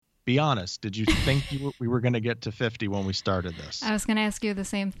Be honest. Did you think we were going to get to 50 when we started this? I was going to ask you the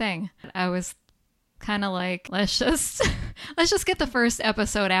same thing. I was kind of like, let's just get the first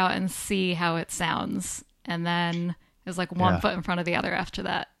episode out and see how it sounds. And then it was like one foot in front of the other after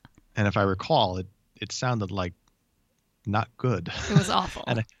that. And if I recall, it sounded like not good. It was awful.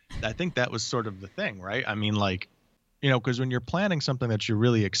 And I think that was sort of the thing, right? I mean, like, because when you're planning something that you're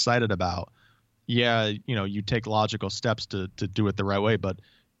really excited about, you take logical steps to do it the right way, but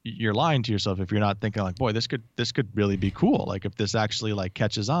you're lying to yourself if you're not thinking like, boy, this could really be cool. Like if this actually like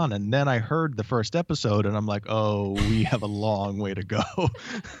catches on. And then I heard the first episode and I'm like, oh, we have a long way to go.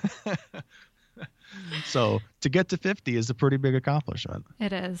 So to get to 50 is a pretty big accomplishment.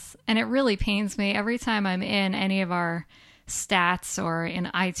 It is. And it really pains me every time I'm in any of our stats or in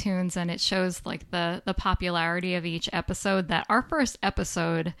iTunes and it shows like the popularity of each episode, that our first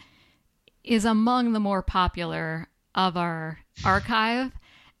episode is among the more popular of our archive.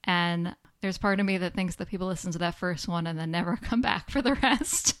 And there's part of me that thinks that people listen to that first one and then never come back for the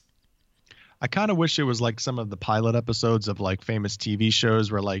rest. I kind of wish it was like some of the pilot episodes of like famous TV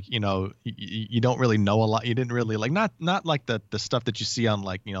shows where like, you don't really know a lot. You didn't really like, not like the stuff that you see on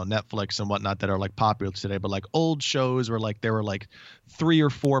like, Netflix and whatnot that are like popular today, but like old shows where like there were like 3 or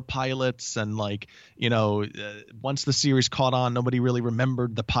 4 pilots and like, once the series caught on, nobody really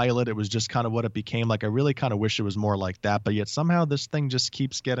remembered the pilot. It was just kind of what it became. Like, I really kind of wish it was more like that, but yet somehow this thing just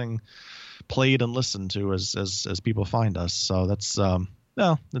keeps getting played and listened to as people find us. So that's,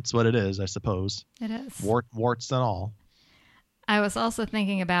 well, that's what it is, I suppose. It is. Warts and all. I was also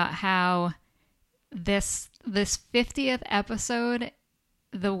thinking about how this 50th episode,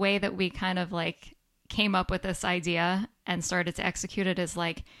 the way that we kind of like came up with this idea and started to execute it is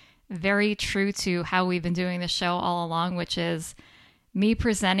like very true to how we've been doing the show all along, which is me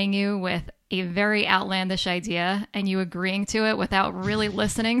presenting you with a very outlandish idea and you agreeing to it without really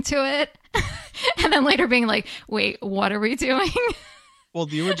listening to it. And then later being like, wait, what are we doing? Well,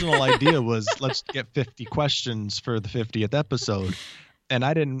 the original idea was let's get 50 questions for the 50th episode. And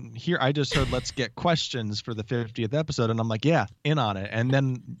I just heard let's get questions for the 50th episode. And I'm like, yeah, in on it. And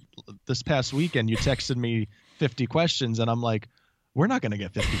then this past weekend, you texted me 50 questions. And I'm like, we're not going to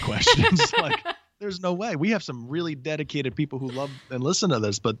get 50 questions. Like, there's no way. We have some really dedicated people who love and listen to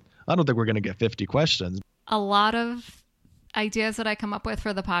this, but I don't think we're going to get 50 questions. A lot of ideas that I come up with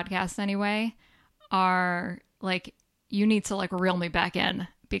for the podcast anyway are like, you need to like reel me back in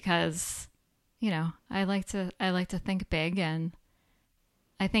because, I like to think big, and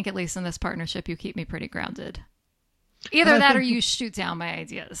I think at least in this partnership, you keep me pretty grounded. Either that or you shoot down my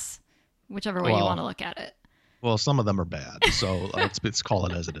ideas, whichever way you want to look at it. Well, some of them are bad, so let's call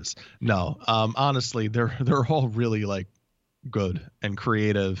it as it is. No, honestly, they're all really like good and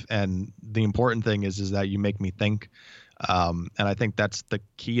creative, and the important thing is that you make me think. And I think that's the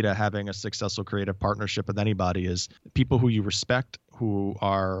key to having a successful creative partnership with anybody is people who you respect, who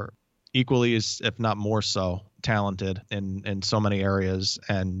are equally as, if not more so, talented in so many areas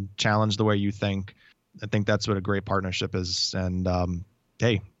and challenge the way you think. I think that's what a great partnership is. And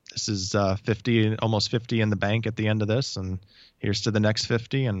hey, this is 50, almost 50 in the bank at the end of this. And here's to the next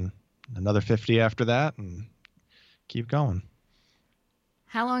 50 and another 50 after that and keep going.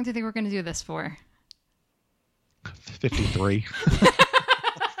 How long do you think we're going to do this for? 53.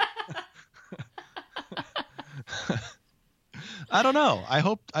 I don't know. I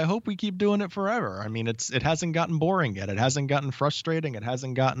hope we keep doing it forever. I mean, it hasn't gotten boring yet. It hasn't gotten frustrating. It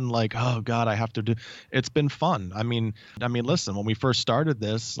hasn't gotten like, oh God, I have to do. It's been fun. I mean, listen, when we first started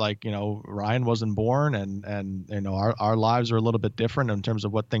this, like, Ryan wasn't born and our lives are a little bit different in terms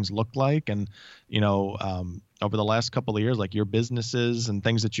of what things look like. And, over the last couple of years, like your businesses and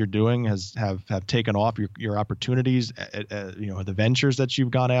things that you're doing have taken off, your opportunities, the ventures that you've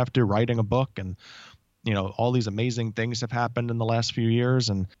gone after, writing a book, and all these amazing things have happened in the last few years.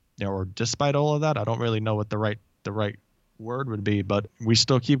 And or despite all of that, I don't really know what the right word would be, but we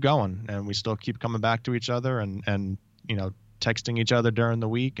still keep going and we still keep coming back to each other and texting each other during the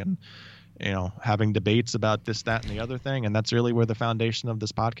week and having debates about this, that, and the other thing. And that's really where the foundation of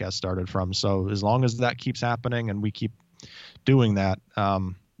this podcast started from. So as long as that keeps happening and we keep doing that,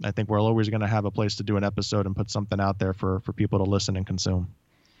 I think we're always going to have a place to do an episode and put something out there for people to listen and consume.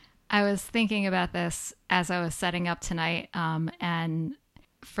 I was thinking about this as I was setting up tonight. And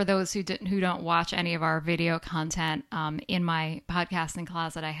for those who don't watch any of our video content, in my podcasting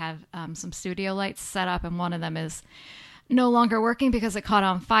closet, I have some studio lights set up, and one of them is no longer working because it caught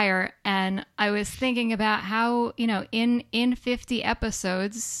on fire. And I was thinking about how, in 50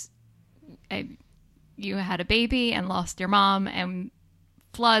 episodes, you had a baby and lost your mom and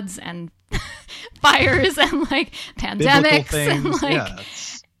floods and fires and like pandemics and like,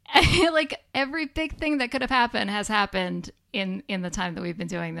 like every big thing that could have happened has happened in the time that we've been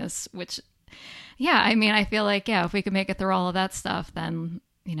doing this, which, yeah, I mean, I feel like, yeah, if we could make it through all of that stuff, then,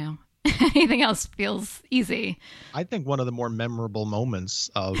 anything else feels easy. I think one of the more memorable moments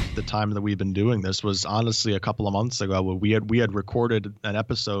of the time that we've been doing this was honestly a couple of months ago where we had recorded an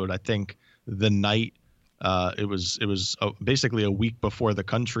episode, I think the night it was basically a week before the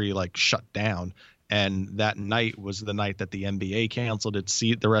country like shut down. And that night was the night that the NBA canceled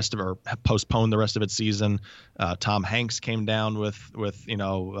postponed the rest of its season. Tom Hanks came down with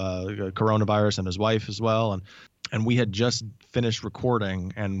coronavirus and his wife as well. And we had just finished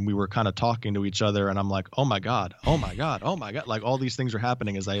recording and we were kind of talking to each other. And I'm like, oh my God. Like all these things are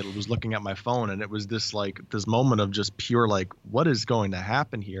happening as I was looking at my phone. And it was this moment of just pure, like, what is going to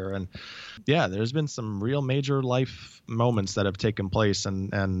happen here? And yeah, there's been some real major life moments that have taken place.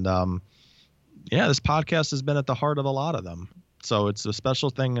 And yeah, this podcast has been at the heart of a lot of them. So it's a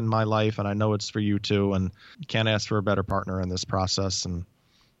special thing in my life, and I know it's for you too, and can't ask for a better partner in this process. And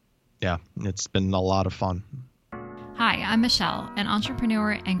yeah, it's been a lot of fun. Hi, I'm Michelle, an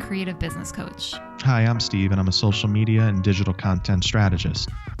entrepreneur and creative business coach. Hi, I'm Steve, and I'm a social media and digital content strategist.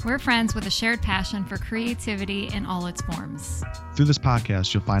 We're friends with a shared passion for creativity in all its forms. Through this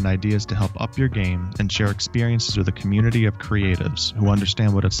podcast, you'll find ideas to help up your game and share experiences with a community of creatives who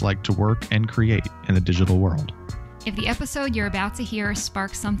understand what it's like to work and create in a digital world. If the episode you're about to hear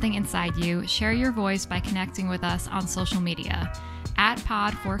sparks something inside you, share your voice by connecting with us on social media at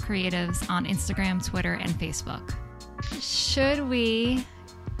Pod4Creatives on Instagram, Twitter, and Facebook. Should we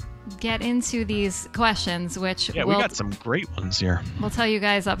get into these questions, which we got some great ones here. We'll tell you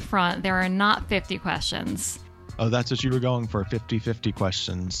guys up front, there are not 50 questions. Oh, that's what you were going for, 50-50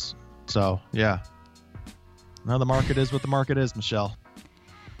 questions. So, yeah. Now the market is what the market is, Michelle.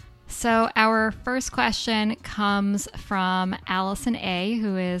 So our first question comes from Allison A.,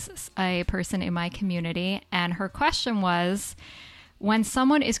 who is a person in my community. And her question was, when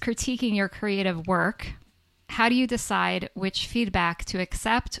someone is critiquing your creative work, how do you decide which feedback to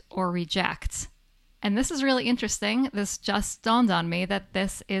accept or reject? And this is really interesting. This just dawned on me that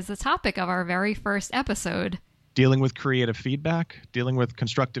this is the topic of our very first episode. Dealing with creative feedback? Dealing with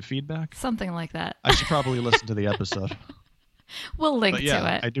constructive feedback? Something like that. I should probably listen to the episode. We'll link to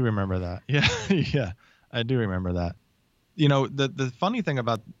it. I do remember that. Yeah, I do remember that. The funny thing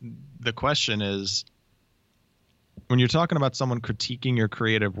about the question is when you're talking about someone critiquing your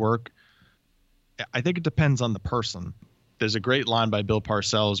creative work, I think it depends on the person. There's a great line by Bill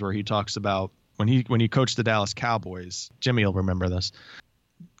Parcells where he talks about when he coached the Dallas Cowboys. Jimmy will remember this.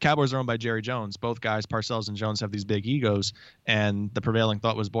 Cowboys are owned by Jerry Jones. Both guys, Parcells and Jones, have these big egos. And the prevailing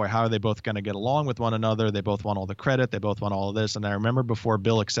thought was, boy, how are they both going to get along with one another? They both want all the credit. They both want all of this. And I remember before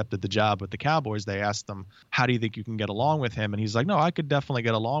Bill accepted the job with the Cowboys, they asked him, how do you think you can get along with him? And he's like, no, I could definitely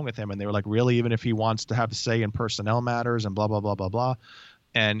get along with him. And they were like, really? Even if he wants to have a say in personnel matters and blah, blah, blah, blah, blah.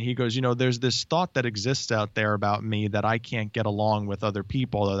 And he goes, there's this thought that exists out there about me that I can't get along with other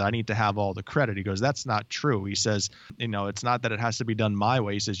people, or that I need to have all the credit. He goes, that's not true. He says, it's not that it has to be done my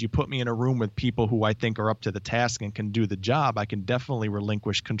way. He says, you put me in a room with people who I think are up to the task and can do the job. I can definitely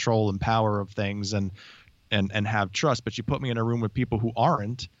relinquish control and power of things and have trust. But you put me in a room with people who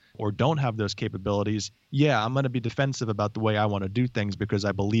aren't or don't have those capabilities. Yeah, I'm going to be defensive about the way I want to do things because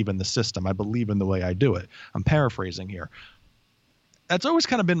I believe in the system. I believe in the way I do it. I'm paraphrasing here. That's always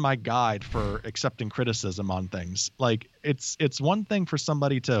kind of been my guide for accepting criticism on things. Like it's one thing for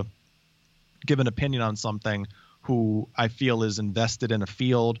somebody to give an opinion on something who I feel is invested in a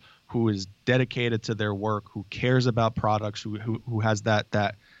field, who is dedicated to their work, who cares about products, who has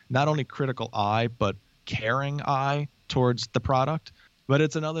that not only critical eye, but caring eye towards the product. But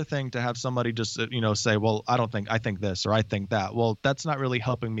it's another thing to have somebody just, say, well, I think this or I think that. Well, that's not really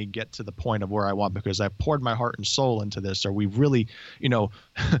helping me get to the point of where I want because I poured my heart and soul into this. Or we've really,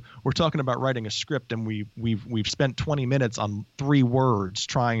 we're talking about writing a script and we've spent 20 minutes on 3 words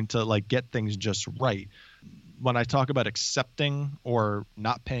trying to get things just right. When I talk about accepting or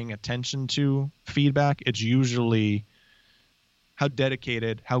not paying attention to feedback, it's usually how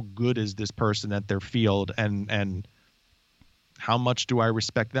dedicated, how good is this person at their field, and how much do I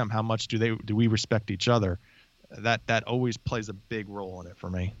respect them? How much do we respect each other? That always plays a big role in it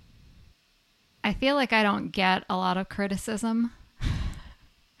for me. I feel like I don't get a lot of criticism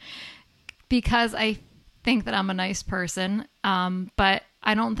because I think that I'm a nice person. But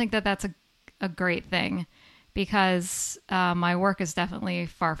I don't think that that's a great thing because my work is definitely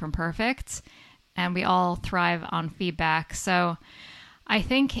far from perfect and we all thrive on feedback. So I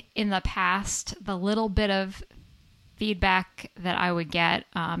think in the past, the little bit of feedback that I would get,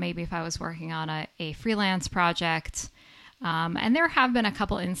 maybe if I was working on a freelance project, And there have been a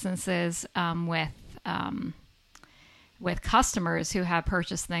couple instances with customers who have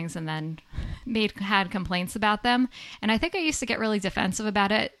purchased things and then had complaints about them. And I think I used to get really defensive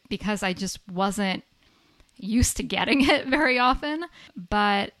about it because I just wasn't used to getting it very often.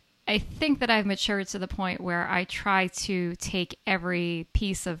 But I think that I've matured to the point where I try to take every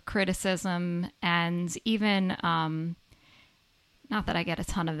piece of criticism and even, not that I get a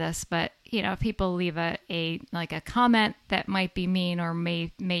ton of this, but if people leave a comment that might be mean or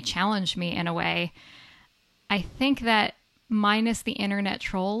may challenge me in a way, I think that minus the internet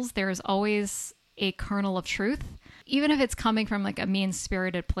trolls, there's always a kernel of truth. Even if it's coming from like a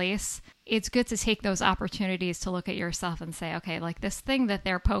mean-spirited place, it's good to take those opportunities to look at yourself and say, okay, like this thing that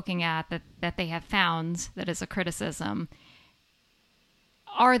they're poking at, that they have found that is a criticism,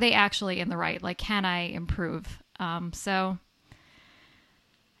 are they actually in the right? Like, can I improve? So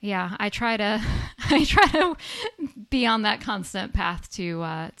yeah, I try to be on that constant path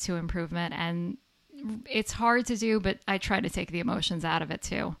to improvement, and it's hard to do, but I try to take the emotions out of it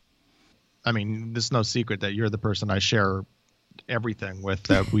too. I mean, there's no secret that you're the person I share everything with,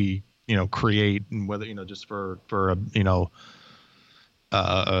 that we, create, and whether, just for an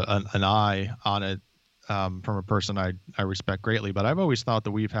eye on it, from a person I respect greatly. But I've always thought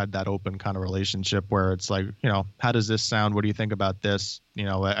that we've had that open kind of relationship where it's like, how does this sound? What do you think about this?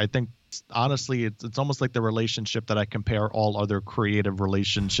 I think honestly, it's almost like the relationship that I compare all other creative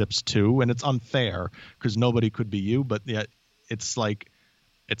relationships to, and it's unfair because nobody could be you, but yet it's like,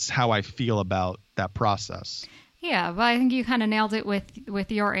 it's how I feel about that process. Yeah, but I think you kind of nailed it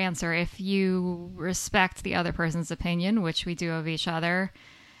with your answer. If you respect the other person's opinion, which we do of each other,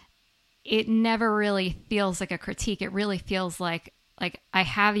 it never really feels like a critique. It really feels like I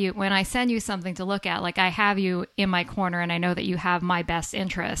have you, when I send you something to look at, like I have you in my corner and I know that you have my best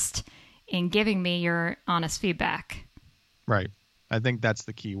interest in giving me your honest feedback. Right. I think that's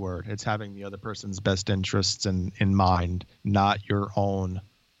the key word. It's having the other person's best interests in mind, not your own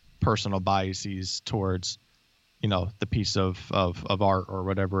personal biases towards, the piece of art or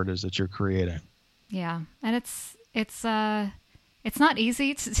whatever it is that you're creating. Yeah. And it's not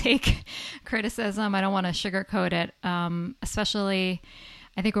easy to take criticism. I don't want to sugarcoat it. Especially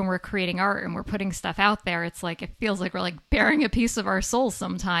I think when we're creating art and we're putting stuff out there, it's like, it feels like we're like bearing a piece of our soul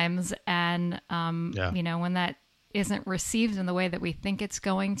sometimes. And, when that isn't received in the way that we think it's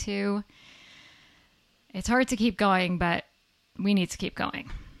going to, it's hard to keep going, but we need to keep going.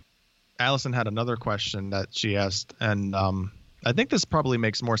 Allison had another question that she asked, and I think this probably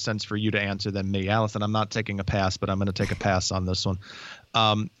makes more sense for you to answer than me. Allison, I'm not taking a pass, but I'm going to take a pass on this one.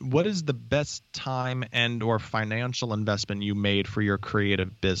 What is the best time and or financial investment you made for your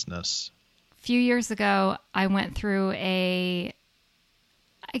creative business? A few years ago, I went through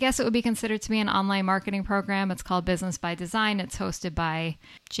I guess it would be considered to be an online marketing program. It's called Business by Design. It's hosted by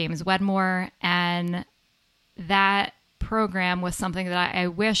James Wedmore. And that program was something that I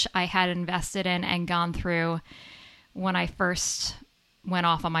wish I had invested in and gone through when I first went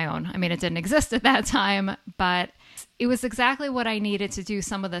off on my own. I mean, it didn't exist at that time, but it was exactly what I needed to do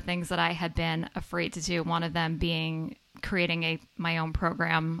some of the things that I had been afraid to do. One of them being creating my own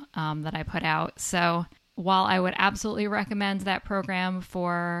program that I put out. So while I would absolutely recommend that program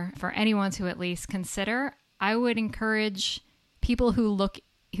for anyone to at least consider, I would encourage people who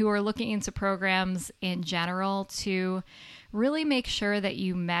are looking into programs in general to really make sure that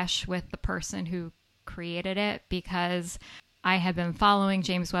you mesh with the person who created it, because I had been following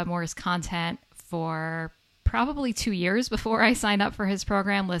James Wedmore's content for probably 2 years before I signed up for his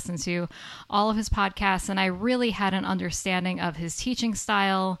program, listened to all of his podcasts, and I really had an understanding of his teaching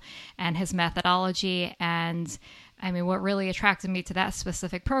style and his methodology. And I mean, what really attracted me to that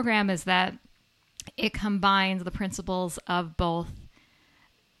specific program is that it combined the principles of both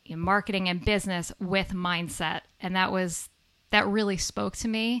marketing and business with mindset. And that really spoke to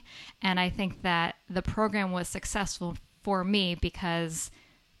me. And I think that the program was successful for me because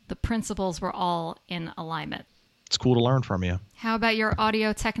the principles were all in alignment. It's cool to learn from you. How about your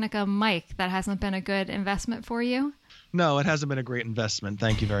Audio Technica mic? That hasn't been a good investment for you? No, it hasn't been a great investment.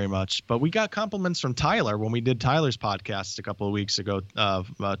 Thank you very much. But we got compliments from Tyler when we did Tyler's podcast a couple of weeks ago.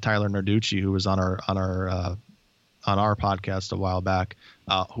 Tyler Narducci, who was on our podcast a while back,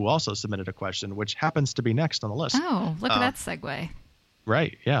 who also submitted a question, which happens to be next on the list. Oh, look at that segue.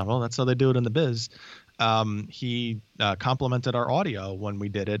 Right. Yeah. Well, that's how they do it in the biz. He complimented our audio when we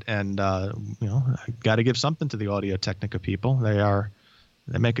did it, and I got to give something to the Audio Technica people.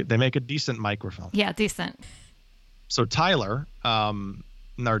 They make a decent microphone. Yeah, decent. So Tyler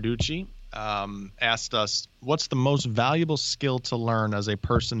Narducci asked us, what's the most valuable skill to learn as a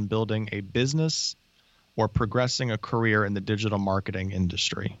person building a business, or progressing a career in the digital marketing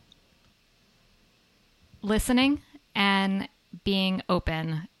industry? Listening and being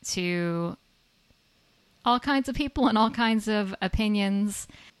open to all kinds of people and all kinds of opinions.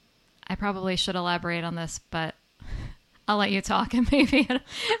 I probably should elaborate on this, but I'll let you talk and maybe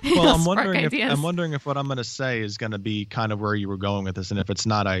I'm wondering if what I'm going to say is going to be kind of where you were going with this, and if it's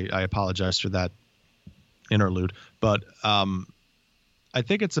not, I apologize for that interlude. But I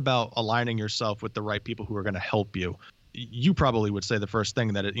think it's about aligning yourself with the right people who are going to help you. You probably would say the first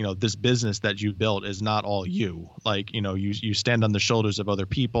thing that this business that you built is not all you. Like, you stand on the shoulders of other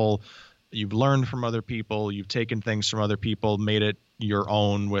people. You've learned from other people. You've taken things from other people, made it your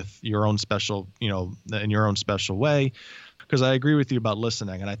own with your own special, in your own special way. Because I agree with you about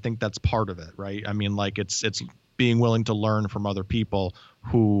listening, and I think that's part of it, right? I mean, like it's being willing to learn from other people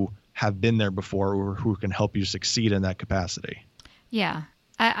who have been there before or who can help you succeed in that capacity. Yeah,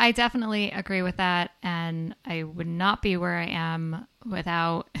 I definitely agree with that, and I would not be where I am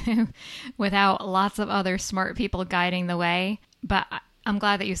without without lots of other smart people guiding the way. But I'm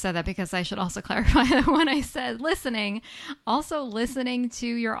glad that you said that, because I should also clarify that when I said listening, also listening to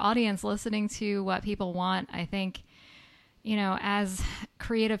your audience, listening to what people want. I think, as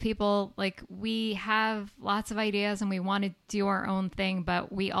creative people, like, we have lots of ideas and we want to do our own thing,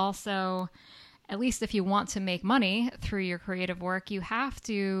 but we also, at least if you want to make money through your creative work, you have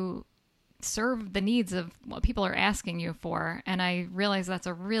to serve the needs of what people are asking you for. And I realize that's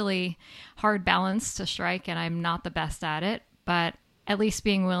a really hard balance to strike, and I'm not the best at it, but at least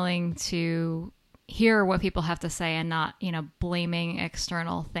being willing to hear what people have to say and not, blaming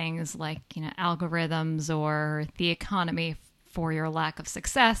external things like, algorithms or the economy for your lack of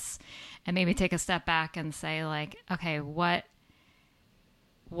success, and maybe take a step back and say, like, okay, what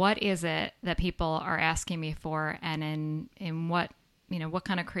is it that people are asking me for, and in what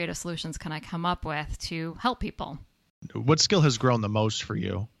kind of creative solutions can I come up with to help people? What skill has grown the most for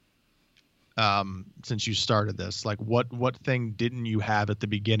you since you started this? Like, what thing didn't you have at the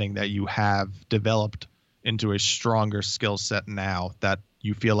beginning that you have developed into a stronger skill set now that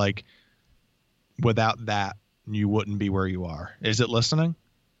you feel like without that you wouldn't be where you are? Is it listening?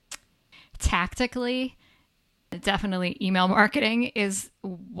 Tactically, definitely email marketing is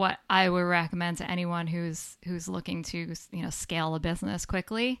what I would recommend to anyone who's looking to, scale a business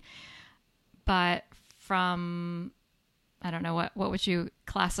quickly. But from, I don't know, what would you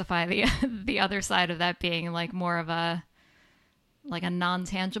classify the other side of that being, like more of a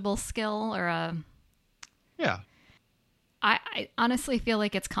non-tangible skill or a... Yeah. I honestly feel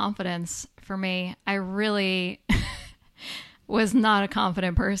like it's confidence for me. I really was not a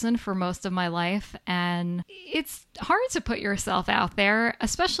confident person for most of my life. And it's hard to put yourself out there,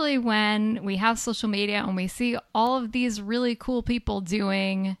 especially when we have social media and we see all of these really cool people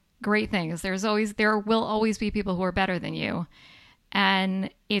doing great things. There will always be people who are better than you. And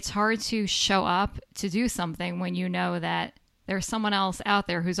it's hard to show up to do something when you know that there's someone else out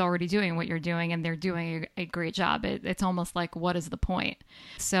there who's already doing what you're doing and they're doing a great job. It's almost like, what is the point?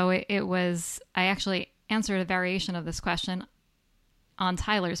 So I actually answered a variation of this question on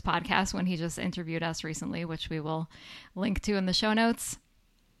Tyler's podcast when he just interviewed us recently, which we will link to in the show notes.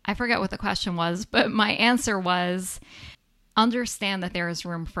 I forget what the question was, but my answer was, understand that there is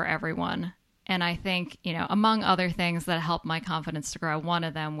room for everyone. And I think, among other things that helped my confidence to grow, one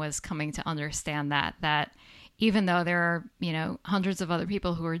of them was coming to understand that even though there are, hundreds of other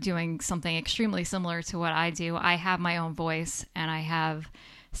people who are doing something extremely similar to what I do, I have my own voice and I have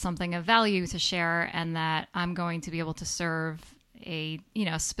something of value to share, and that I'm going to be able to serve a,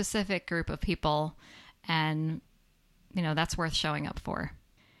 specific group of people. And, that's worth showing up for.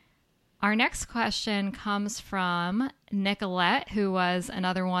 Our next question comes from Nicolette, who was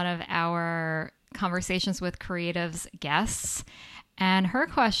another one of our Conversations with Creatives guests. And her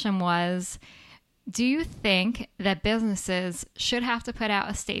question was, do you think that businesses should have to put out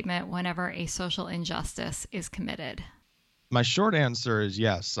a statement whenever a social injustice is committed? My short answer is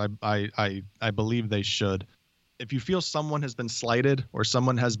yes. I believe they should. If you feel someone has been slighted or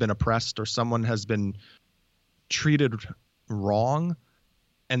someone has been oppressed or someone has been treated wrong,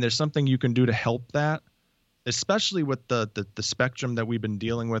 and there's something you can do to help that, especially with the spectrum that we've been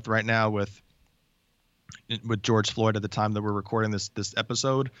dealing with right now with George Floyd at the time that we're recording this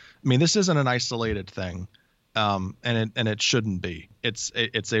episode. I mean, this isn't an isolated thing, and it shouldn't be.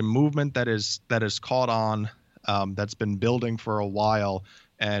 It's a movement that is caught on, that's been building for a while,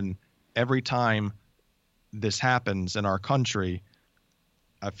 and every time this happens in our country,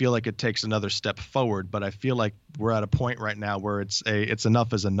 I feel like it takes another step forward. But I feel like we're at a point right now where it's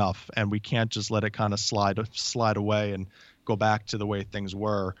enough is enough, and we can't just let it kind of slide away and go back to the way things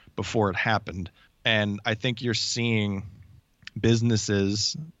were before it happened. And I think you're seeing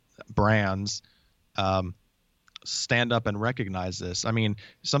businesses, brands, stand up and recognize this. I mean,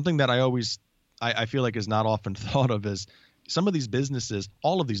 something that I feel like is not often thought of is some of these businesses,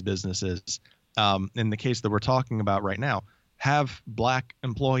 all of these businesses, in the case that we're talking about right now, have Black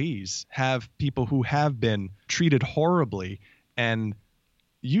employees, have people who have been treated horribly, and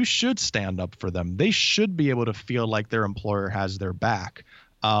you should stand up for them. They should be able to feel like their employer has their back.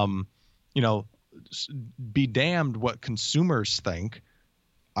 You know, be damned what consumers think.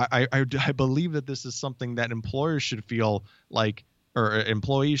 I believe that this is something that employers should feel like, or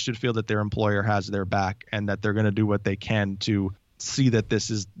employees should feel that their employer has their back, and that they're going to do what they can to see that this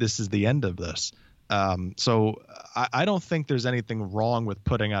is the end of this. So I don't think there's anything wrong with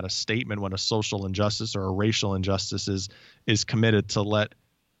putting out a statement when a social injustice or a racial injustice is committed, to let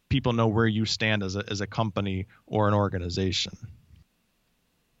people know where you stand as a company or an organization.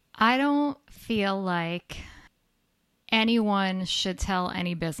 I don't feel like anyone should tell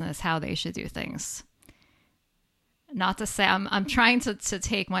any business how they should do things. Not to say I'm trying to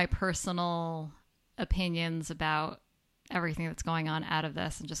take my personal opinions about everything that's going on out of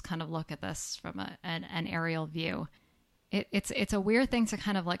this and just kind of look at this from an aerial view. It's a weird thing to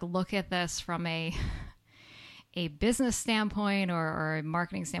kind of like look at this from a business standpoint or a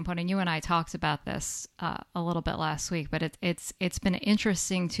marketing standpoint. And you and I talked about this a little bit last week, but it's been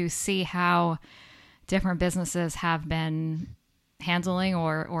interesting to see how different businesses have been handling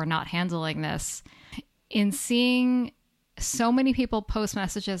or not handling this. In seeing so many people post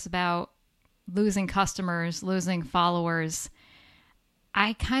messages about losing customers, losing followers,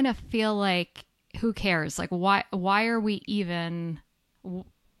 I kind of feel like, who cares? Like, why are we even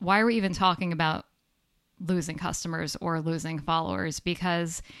talking about losing customers or losing followers?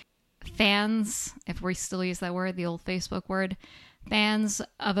 Because fans, if we still use that word, the old Facebook word, fans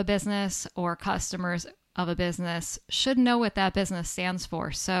of a business or customers of a business should know what that business stands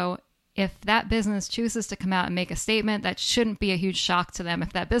for. So if that business chooses to come out and make a statement, that shouldn't be a huge shock to them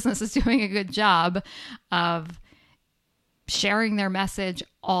if that business is doing a good job of sharing their message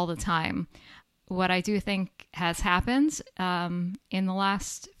all the time. What I do think has happened in the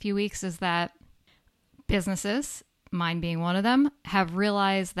last few weeks is that businesses, mine being one of them, have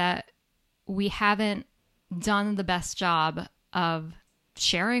realized that we haven't done the best job of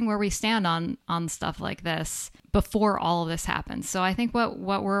sharing where we stand on stuff like this before all of this happens. So I think what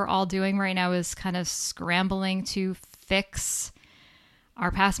we're all doing right now is kind of scrambling to fix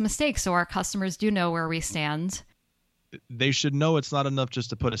our past mistakes so our customers do know where we stand. They should know it's not enough just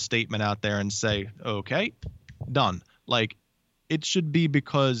to put a statement out there and say, okay, done. Like, it should be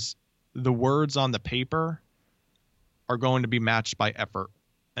because the words on the paper are going to be matched by effort,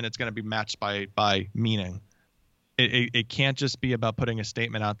 and it's going to be matched by meaning. It can't just be about putting a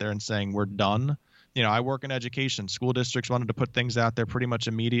statement out there and saying we're done. You know, I work in education. School districts wanted to put things out there pretty much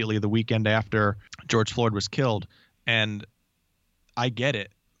immediately the weekend after George Floyd was killed. And I get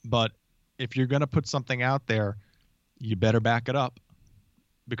it. But if you're going to put something out there, you better back it up.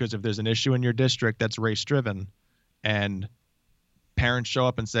 Because if there's an issue in your district that's race driven and parents show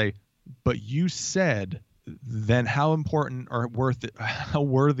up and say, but you said, then how important or how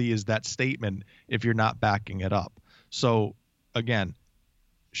worthy is that statement if you're not backing it up? So again,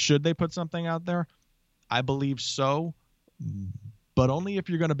 should they put something out there? I believe so, but only if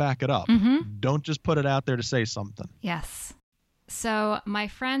you're going to back it up. Mm-hmm. Don't just put it out there to say something. Yes. So my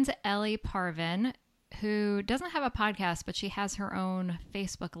friend Ellie Parvin, who doesn't have a podcast, but she has her own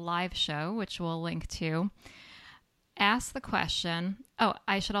Facebook Live show, which we'll link to, asked the question. Oh,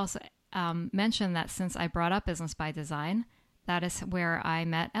 I should also mention that since I brought up Business by Design, that is where I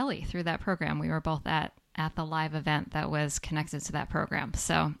met Ellie through that program. We were both at the live event that was connected to that program.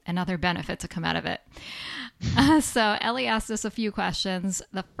 So another benefit to come out of it. So Ellie asked us a few questions.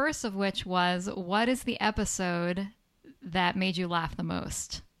 The first of which was, what is the episode that made you laugh the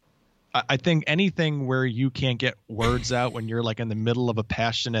most? I think anything where you can't get words out when you're like in the middle of a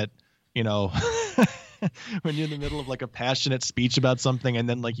passionate, you know, when you're in the middle of like a passionate speech about something and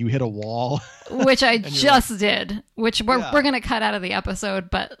then like you hit a wall. Which I just did, which we're going to cut out of the episode,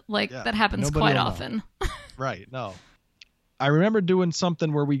 but that happens quite often. Right. No. I remember doing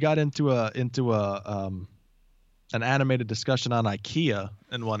something where we got into an animated discussion on IKEA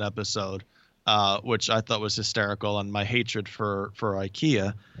in one episode, which I thought was hysterical, and my hatred for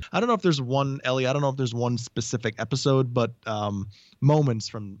IKEA. I don't know if there's one, Ellie, I don't know if there's one specific episode, but moments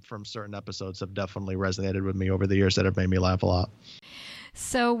from certain episodes have definitely resonated with me over the years that have made me laugh a lot.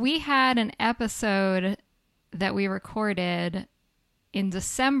 So we had an episode that we recorded in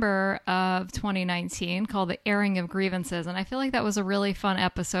December of 2019 called The Airing of Grievances. And I feel like that was a really fun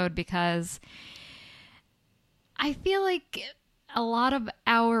episode because I feel like a lot of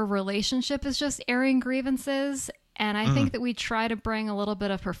our relationship is just airing grievances. And I think that we try to bring a little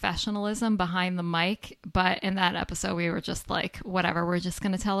bit of professionalism behind the mic. But in that episode, we were just like, whatever, we're just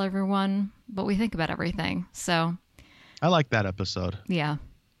going to tell everyone what we think about everything. So I like that episode. yeah.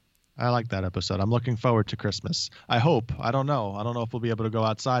 I like that episode. I'm looking forward to Christmas. I hope. I don't know. I don't know if we'll be able to go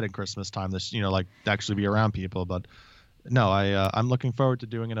outside at Christmas time this, like actually be around people. But no, I'm looking forward to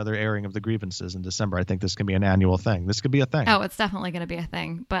doing another airing of the grievances in December. I think this can be an annual thing. This could be a thing. Oh, it's definitely going to be a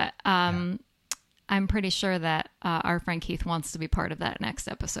thing. But I'm pretty sure that our friend Keith wants to be part of that next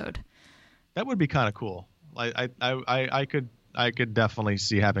episode. That would be kind of cool. I could definitely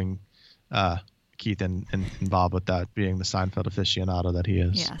see having Keith involved with that, being the Seinfeld aficionado that he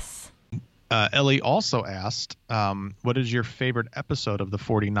is. Yes. Ellie also asked, what is your favorite episode of the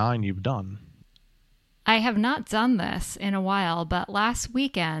 49 you've done? I have not done this in a while, but last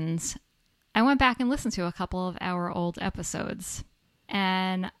weekend I went back and listened to a couple of our old episodes,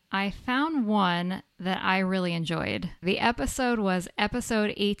 and I found one that I really enjoyed. The episode was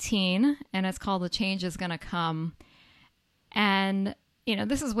episode 18, and it's called The Change Is Gonna Come. And,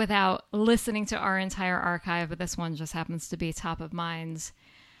 this is without listening to our entire archive, but this one just happens to be top of mind.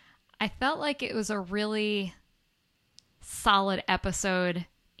 I felt like it was a really solid episode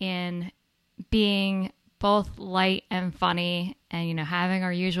in being both light and funny and, having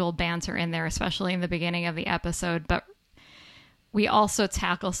our usual banter in there, especially in the beginning of the episode. But we also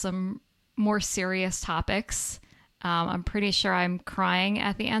tackle some more serious topics. I'm pretty sure I'm crying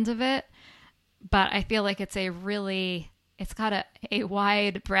at the end of it, but I feel like it's got a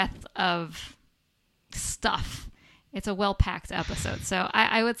wide breadth of stuff. It's a well-packed episode. So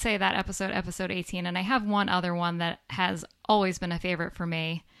I would say that episode 18. And I have one other one that has always been a favorite for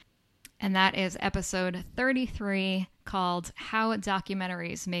me. And that is episode 33, called How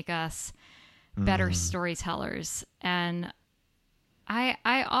Documentaries Make Us Better Storytellers. And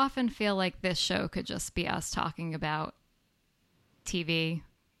I often feel like this show could just be us talking about TV,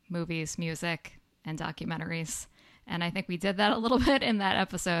 movies, music, and documentaries. And I think we did that a little bit in that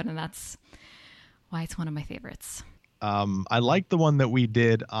episode, and that's why it's one of my favorites. I like the one that we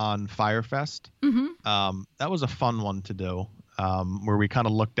did on Firefest. That was a fun one to do, where we kind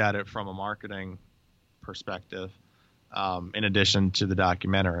of looked at it from a marketing perspective, in addition to the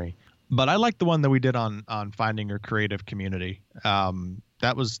documentary. But I like the one that we did on finding your creative community.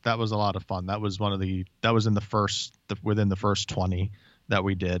 That was a lot of fun. That was within the first 20 that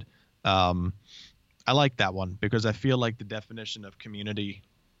we did. I like that one because I feel like the definition of community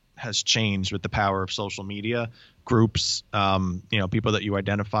has changed with the power of social media, groups, people that you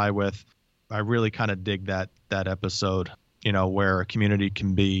identify with. I really kind of dig that episode, where a community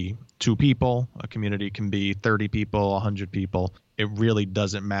can be 2 people, a community can be 30 people, 100 people. It really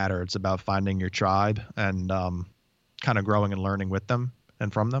doesn't matter. It's about finding your tribe and kind of growing and learning with them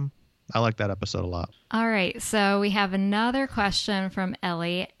and from them. I like that episode a lot. All right. So we have another question from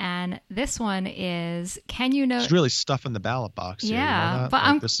Ellie, and this one is, can you know... She's really stuffing the ballot box here. Yeah, but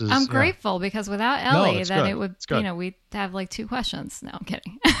I'm grateful because without Ellie, then it would, we'd have like 2 questions. No, I'm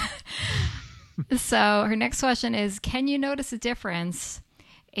kidding. So her next question is, can you notice a difference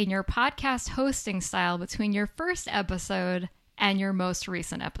in your podcast hosting style between your first episode and your most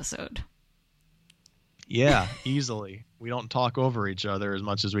recent episode? Yeah, easily. We don't talk over each other as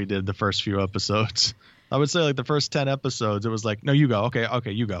much as we did the first few episodes. I would say like the first 10 episodes, it was like, no, you go.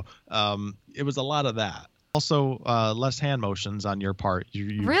 Okay, you go. It was a lot of that. Also, less hand motions on your part.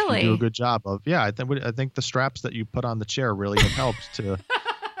 You really do a good job of. Yeah, I think the straps that you put on the chair really have helped to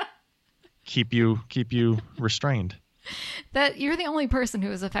keep you restrained. That you're the only person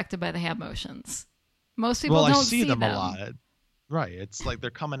who is affected by the hand motions. Most people don't see them a lot. Right. It's like they're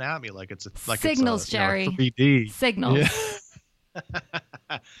coming at me like it's signals, Jerry. 3D. Signals.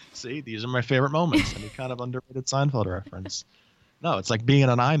 Yeah. See, these are my favorite moments. Any kind of underrated Seinfeld reference. No, it's like being in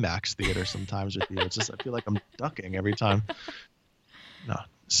an IMAX theater sometimes with you. It's just I feel like I'm ducking every time. No,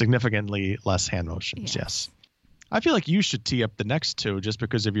 significantly less hand motions. Yes. I feel like you should tee up the next 2 just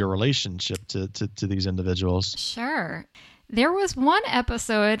because of your relationship to these individuals. Sure. There was one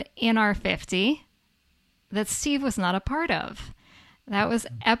episode in our 50 that Steve was not a part of. That was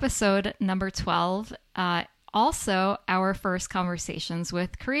episode number 12. Also, our first Conversations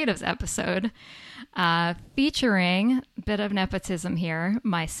with Creatives episode, featuring a bit of nepotism here.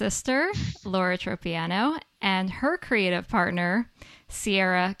 My sister, Laura Tropiano, and her creative partner,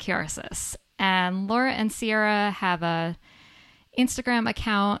 Sierra Chiarsis. And Laura and Sierra have a Instagram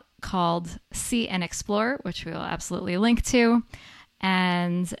account called See and Explore, which we will absolutely link to.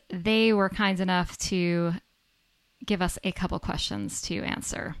 And they were kind enough to give us a couple questions to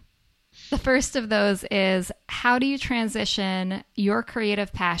answer. The first of those is, how do you transition your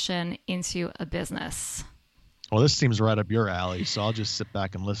creative passion into a business? Well, this seems right up your alley, so I'll just sit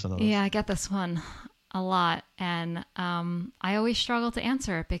back and listen to this. Yeah, I get this one a lot. And I always struggle to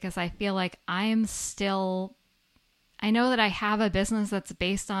answer it because I feel like I know that I have a business that's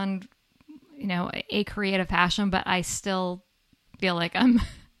based on, a creative passion, but I still feel like I'm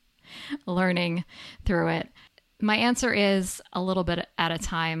learning through it. My answer is a little bit at a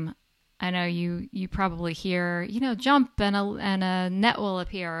time. I know you probably hear, jump and a net will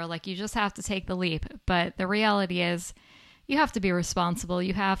appear, or like you just have to take the leap. But the reality is you have to be responsible.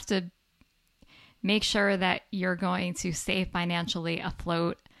 You have to make sure that you're going to stay financially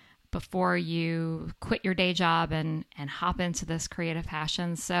afloat before you quit your day job and hop into this creative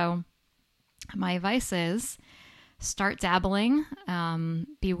passion. So my advice is start dabbling,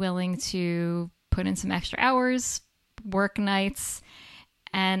 be willing to put in some extra hours, work nights.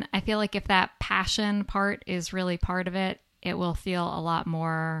 And I feel like if that passion part is really part of it, it will feel a lot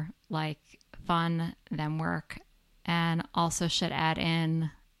more like fun than work. And also should add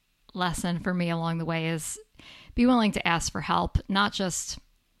in, lesson for me along the way is be willing to ask for help, not just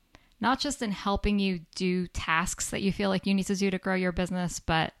in helping you do tasks that you feel like you need to do to grow your business,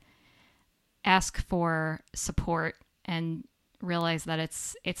 but ask for support and realize that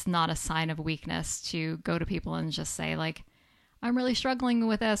it's not a sign of weakness to go to people and just say like, I'm really struggling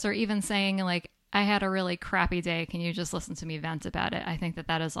with this, or even saying like, I had a really crappy day. Can you just listen to me vent about it? I think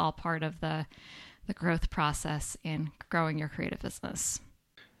that is all part of the growth process in growing your creative business.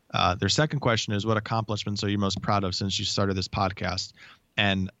 Their second question is, what accomplishments are you most proud of since you started this podcast?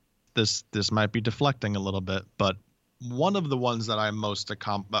 And this might be deflecting a little bit, but one of the ones that I'm most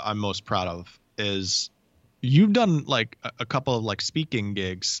proud of is you've done like a couple of like speaking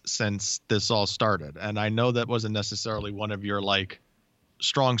gigs since this all started. And I know that wasn't necessarily one of your like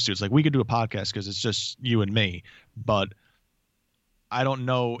strong suits. Like we could do a podcast because it's just you and me, but I don't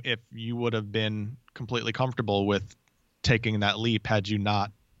know if you would have been completely comfortable with taking that leap had you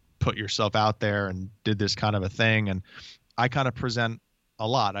not put yourself out there and did this kind of a thing. And I kind of present a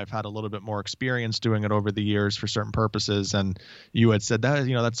lot. I've had a little bit more experience doing it over the years for certain purposes. And you had said that,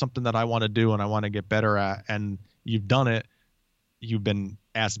 that's something that I want to do and I want to get better at. And you've done it. You've been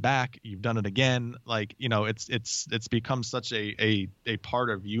asked back. You've done it again. Like, it's become such a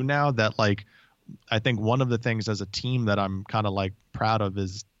part of you now that like, I think one of the things as a team that I'm kind of like proud of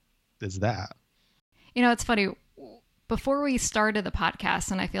is that. It's funny. Before we started the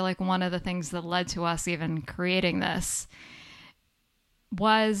podcast, and I feel like one of the things that led to us even creating this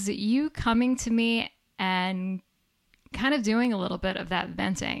was you coming to me and kind of doing a little bit of that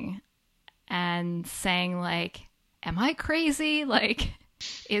venting and saying like, am I crazy? Like,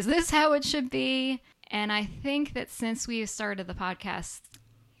 is this how it should be? And I think that since we started the podcast,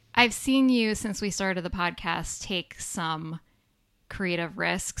 I've seen you since we started the podcast take some creative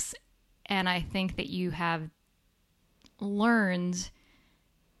risks. And I think that you have learned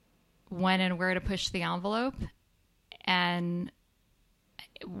when and where to push the envelope. And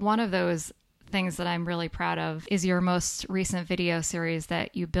one of those things that I'm really proud of is your most recent video series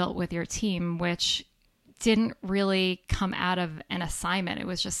that you built with your team, which didn't really come out of an assignment. It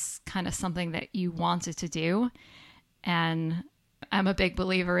was just kind of something that you wanted to do. And I'm a big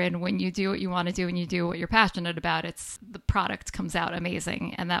believer in when you do what you want to do and you do what you're passionate about, the product comes out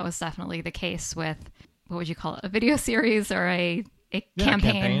amazing. And that was definitely the case with, what would you call it? A video series or a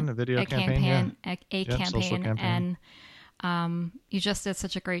campaign, a video campaign, social campaign. And you just did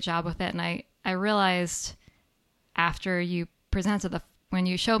such a great job with it. And I realized after you presented when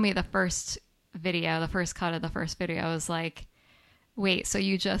you showed me the first video, the first cut of the first video, I was like, wait, so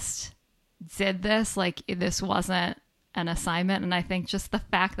you just did this? Like this wasn't an assignment? And I think just the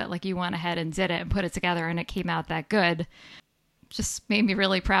fact that like you went ahead and did it and put it together and it came out that good just made me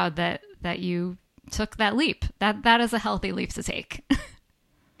really proud that you took that leap. That is a healthy leap to take.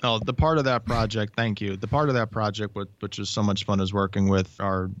 Oh, the part of that project, thank you. The part of that project, which was so much fun, is working with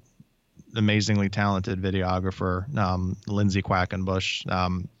our amazingly talented videographer, Lindsay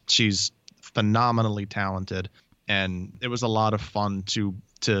Quackenbush. She's phenomenally talented, and it was a lot of fun to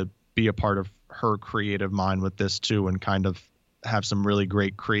be a part of her creative mind with this too, and kind of have some really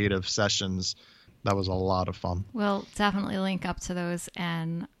great creative sessions. That was a lot of fun. We'll definitely link up to those,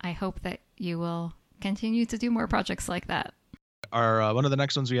 and I hope that you will continue to do more projects like that. Our one of the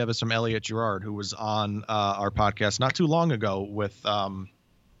next ones we have is from Elliot Gerard, who was on our podcast not too long ago with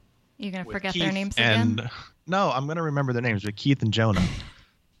you're gonna forget Keith their names again? No, I'm gonna remember their names, but Keith and Jonah.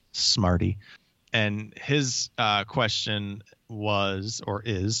 Smarty. And his question was, or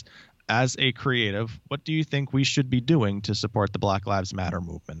is, as a creative, what do you think we should be doing to support the Black Lives Matter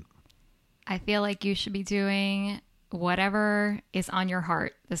movement? I feel like you should be doing whatever is on your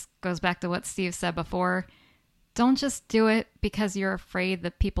heart. This goes back to what Steve said before. Don't just do it because you're afraid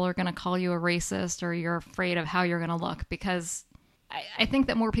that people are going to call you a racist or you're afraid of how you're going to look, because I think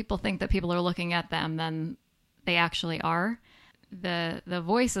that more people think that people are looking at them than they actually are. The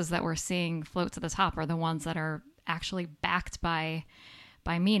voices that we're seeing float to the top are the ones that are actually backed by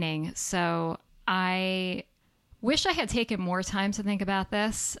meaning. So I wish I had taken more time to think about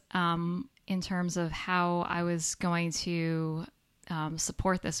this in terms of how I was going to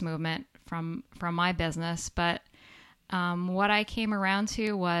support this movement from my business. But what I came around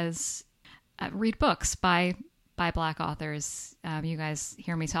to was read books by Black authors. You guys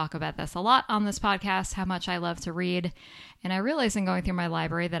hear me talk about this a lot on this podcast, how much I love to read. And I realized in going through my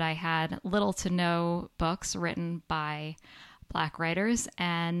library that I had little to no books written by Black writers.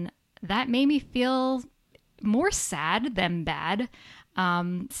 And that made me feel more sad than bad.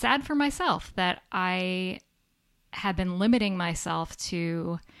 Sad for myself that I had been limiting myself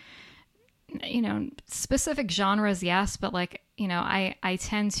to, specific genres, yes, but I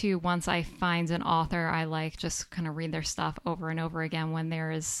tend to, once I find an author I like, just kind of read their stuff over and over again. When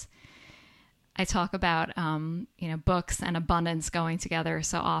I talk about, books and abundance going together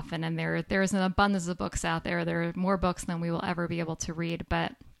so often, and there's an abundance of books out there. There are more books than we will ever be able to read.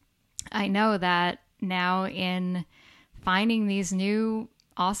 But I know that now, in finding these new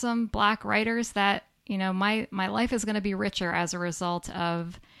awesome Black writers, that, my life is going to be richer as a result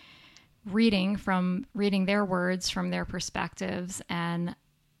of reading their words from their perspectives. And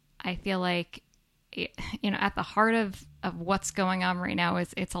I feel like, at the heart of what's going on right now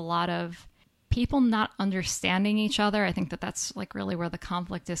is it's a lot of people not understanding each other. I think that that's really where the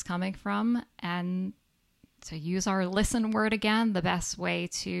conflict is coming from. And to use our listen word again, the best way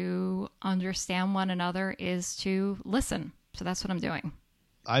to understand one another is to listen. So that's what I'm doing.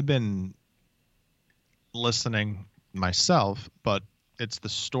 I've been listening myself, but it's the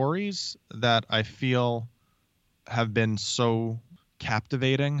stories that I feel have been so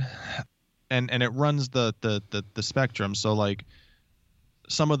captivating, and it runs the spectrum. So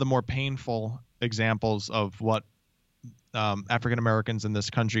some of the more painful examples of what African Americans in this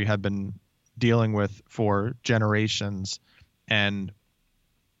country have been dealing with for generations. And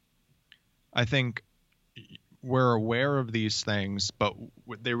I think we're aware of these things, but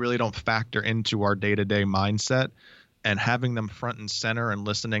they really don't factor into our day-to-day mindset. And having them front and center and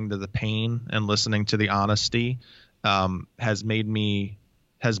listening to the pain and listening to the honesty has moved me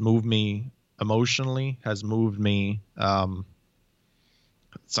emotionally, has moved me. So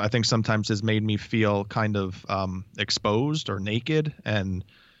I think sometimes has made me feel kind of exposed or naked. And,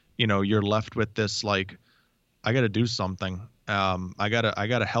 you're left with this, I got to do something. I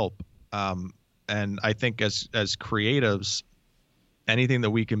gotta help. And I think as creatives, anything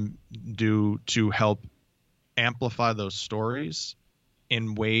that we can do to help amplify those stories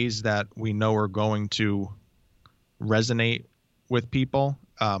in ways that we know are going to resonate with people,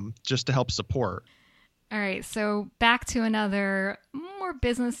 just to help support. All right, so back to another more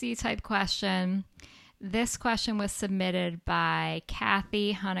businessy type question. This question was submitted by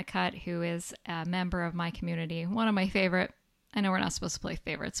Kathy Honeycutt, who is a member of my community, one of my favorite, I know we're not supposed to play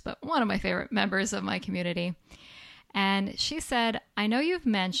favorites, but one of my favorite members of my community. And she said, I know you've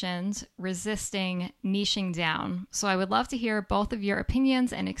mentioned resisting niching down, so I would love to hear both of your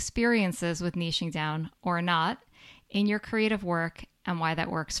opinions and experiences with niching down or not in your creative work and why that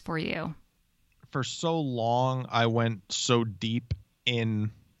works for you. For so long, I went so deep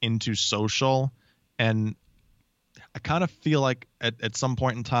into social, and I kind of feel like at some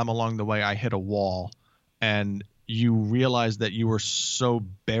point in time along the way, I hit a wall, and you realize that you were so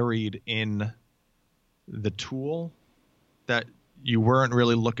buried in the tool that you weren't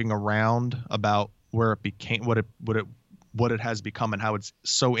really looking around about where it became, what it has become, and how it's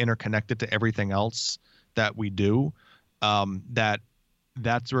so interconnected to everything else that we do.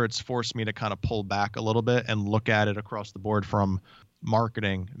 That's where it's forced me to kind of pull back a little bit and look at it across the board, from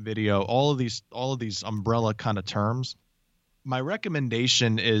marketing, video, all of these umbrella kind of terms. My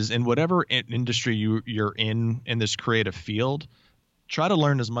recommendation is, in whatever industry you're in this creative field, try to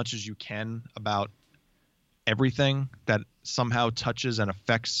learn as much as you can about everything that somehow touches and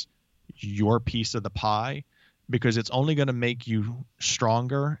affects your piece of the pie, because it's only going to make you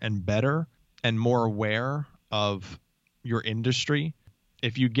stronger and better and more aware of your industry.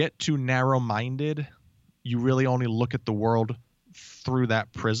 If you get too narrow-minded, you really only look at the world through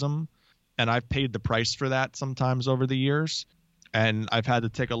that prism. And I've paid the price for that sometimes over the years. And I've had to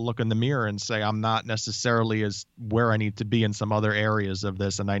take a look in the mirror and say, I'm not necessarily as where I need to be in some other areas of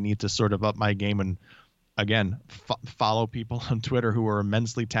this, and I need to sort of up my game again, follow people on Twitter who are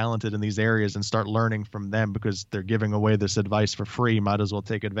immensely talented in these areas and start learning from them, because they're giving away this advice for free. Might as well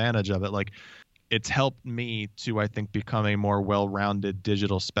take advantage of it. Like, it's helped me to, I think, become a more well-rounded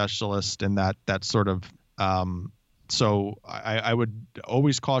digital specialist in that sort of. So I would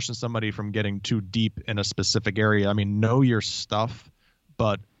always caution somebody from getting too deep in a specific area. I mean, know your stuff,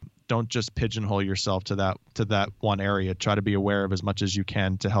 but don't just pigeonhole yourself to that one area. Try to be aware of as much as you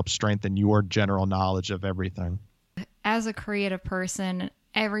can to help strengthen your general knowledge of everything. As a creative person,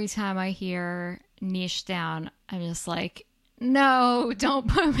 every time I hear niche down, I'm just like, no, don't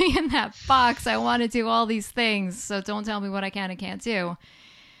put me in that box. I want to do all these things, so don't tell me what I can and can't do.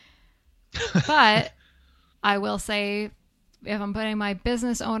 But I will say, if I'm putting my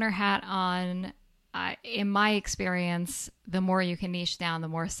business owner hat on, in my experience, the more you can niche down, the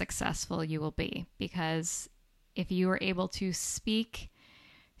more successful you will be. Because if you are able to speak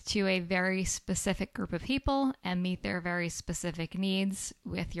to a very specific group of people and meet their very specific needs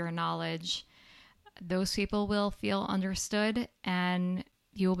with your knowledge, those people will feel understood, and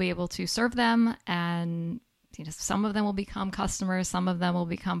you will be able to serve them. And some of them will become customers, some of them will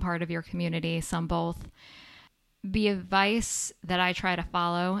become part of your community, some both. The advice that I try to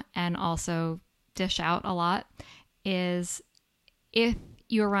follow and also dish out a lot is, if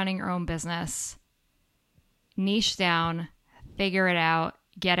you're running your own business, niche down, figure it out,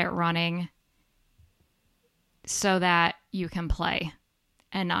 get it running so that you can play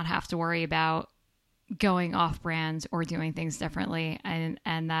and not have to worry about going off brand or doing things differently. And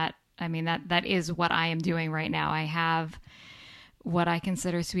that is what I am doing right now. I have what I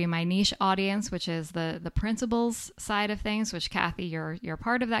consider to be my niche audience, which is the printables side of things, which, Kathy, you're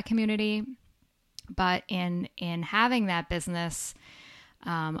part of that community. But in having that business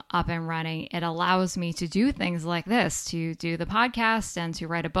up and running, it allows me to do things like this, to do the podcast and to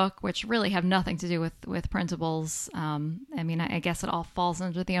write a book, which really have nothing to do with printables. I guess it all falls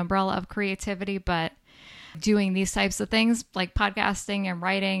under the umbrella of creativity, but doing these types of things like podcasting and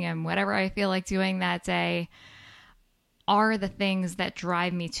writing and whatever I feel like doing that day are the things that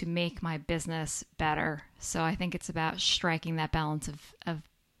drive me to make my business better. So I think it's about striking that balance of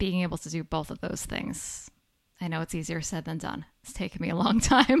being able to do both of those things. I know it's easier said than done. It's taken me a long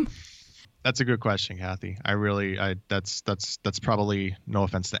time. That's a good question, Kathy. That's probably, no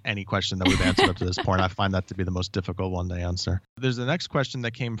offense to any question that we've answered up to this point, I find that to be the most difficult one to answer. There's the next question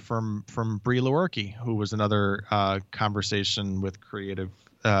that came from Bree Lewerke, who was another conversations with creative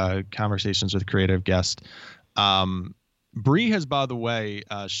guest. Bree has, by the way,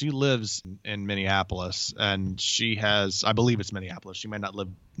 she lives in Minneapolis, and she has, I believe it's Minneapolis. She might not live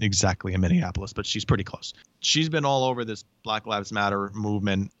exactly in Minneapolis, but she's pretty close. She's been all over this Black Lives Matter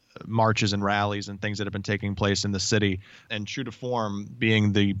movement, marches and rallies and things that have been taking place in the city. And true to form,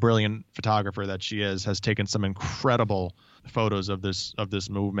 being the brilliant photographer that she is, has taken some incredible photos of this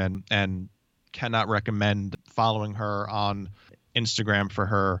movement, and cannot recommend following her on Instagram for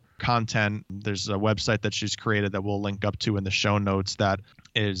her content. There's a website that she's created that we'll link up to in the show notes that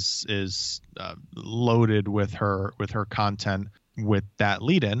is loaded with her content. With that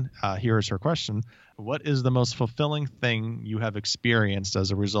lead in, here is her question. What is the most fulfilling thing you have experienced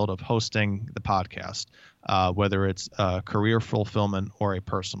as a result of hosting the podcast, whether it's a career fulfillment or a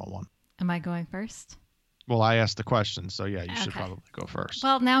personal one? Am I going first? Well, I asked the question, so yeah, you should probably go first.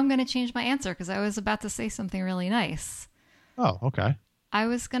 Well, now I'm going to change my answer because I was about to say something really nice. Oh, okay. I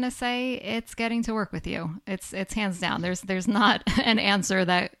was going to say it's getting to work with you. It's hands down. There's not an answer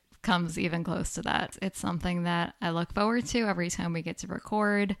that comes even close to that. It's something that I look forward to every time we get to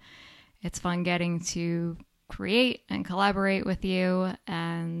record. It's fun getting to create and collaborate with you,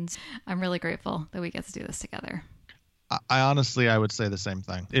 and I'm really grateful that we get to do this together. I honestly, I would say the same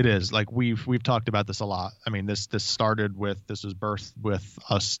thing. It is like we've talked about this a lot. I mean, this was birthed with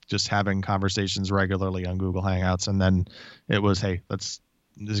us just having conversations regularly on Google Hangouts, and then it was, hey,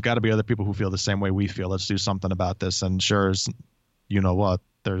 there's got to be other people who feel the same way we feel. Let's do something about this. And sure as you know what,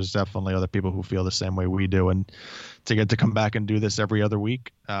 there's definitely other people who feel the same way we do. And to get to come back and do this every other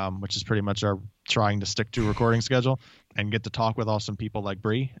week, which is pretty much our trying to stick to recording schedule, and get to talk with awesome people like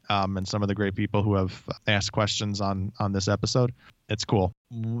Bree, and some of the great people who have asked questions on this episode. It's cool.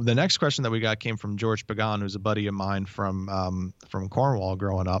 The next question that we got came from George Pagan, who's a buddy of mine from Cornwall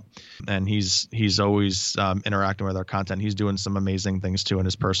growing up. And he's always interacting with our content. He's doing some amazing things too in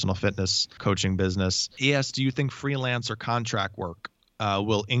his personal fitness coaching business. He asked, do you think freelance or contract work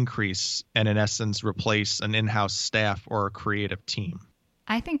will increase and in essence replace an in-house staff or a creative team?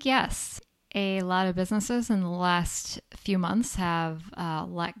 I think yes. A lot of businesses in the last few months have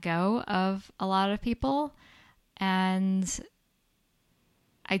let go of a lot of people. And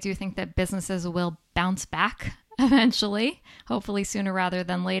I do think that businesses will bounce back eventually, hopefully sooner rather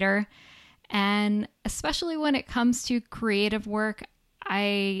than later. And especially when it comes to creative work,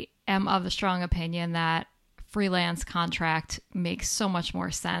 I am of the strong opinion that freelance contract makes so much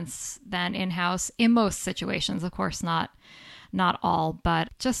more sense than in-house in most situations. Of course, not all, but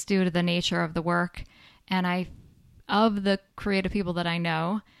just due to the nature of the work. And of the creative people that I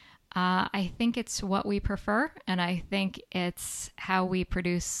know, I think it's what we prefer. And I think it's how we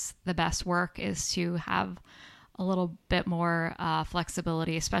produce the best work is to have a little bit more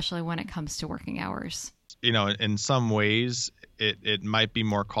flexibility, especially when it comes to working hours. You know, in some ways, it might be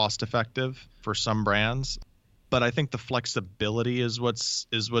more cost effective for some brands, but I think the flexibility is what's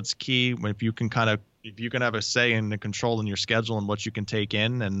key. If you can have a say in the control in your schedule and what you can take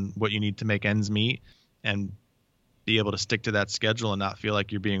in and what you need to make ends meet, and be able to stick to that schedule and not feel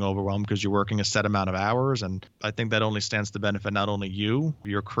like you're being overwhelmed because you're working a set amount of hours. And I think that only stands to benefit not only you,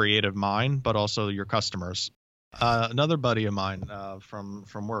 your creative mind, but also your customers. Another buddy of mine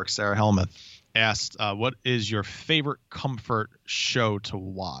from work, Sarah Helmuth, asked, what is your favorite comfort show to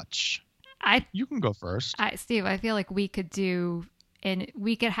watch? You can go first. Steve, I feel like we could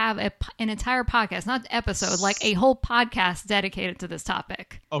have an entire podcast, not episode, like a whole podcast dedicated to this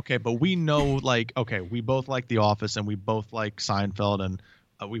topic. Okay, but we know, we both like The Office, and we both like Seinfeld, and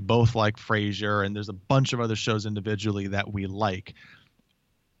we both like Frasier, and there's a bunch of other shows individually that we like.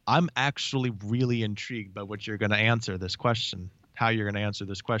 I'm actually really intrigued by what you're going to answer this question, how you're going to answer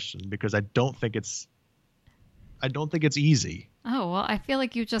this question, because I don't think it's easy. Oh, well, I feel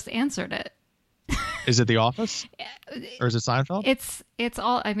like you just answered it. Is it The Office? Or is it Seinfeld? It's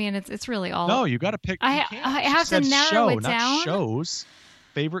all, I mean, it's really all. No, you got to pick. I have to narrow it down. Not shows.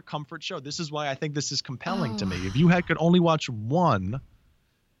 Favorite comfort show. This is why I think this is compelling to me. If you could only watch one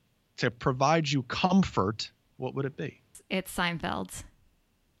to provide you comfort, what would it be? It's Seinfeld.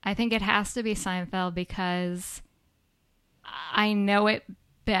 I think it has to be Seinfeld because I know it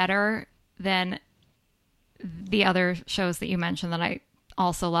better than the other shows that you mentioned that I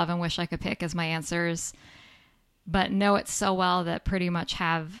also love and wish I could pick as my answers, but know it so well that pretty much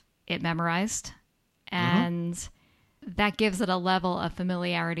have it memorized. And that gives it a level of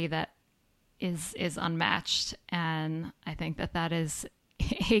familiarity that is unmatched. And I think that is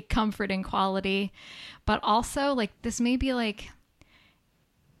a comforting quality, but also this may be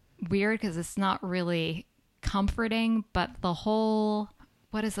weird because it's not really comforting, but the whole,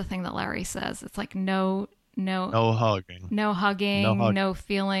 what is the thing that Larry says? It's like no hugging, no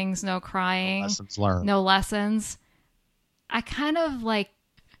feelings, no crying, no lessons learned, no lessons. I kind of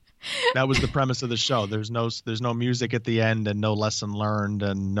that was the premise of the show. There's no music at the end and no lesson learned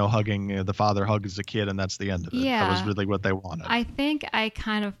and no hugging. The father hugs the kid and that's the end of it. Yeah, that was really what they wanted. I think I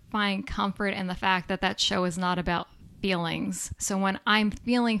kind of find comfort in the fact that show is not about feelings. So when I'm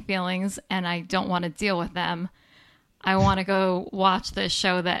feeling feelings and I don't want to deal with them, I want to go watch this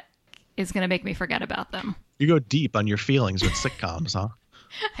show that is going to make me forget about them. You go deep on your feelings with sitcoms, huh?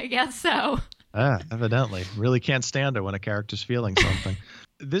 I guess so. Evidently. Really can't stand it when a character's feeling something.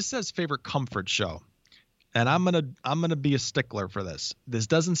 This says favorite comfort show. And I'm gonna be a stickler for this. This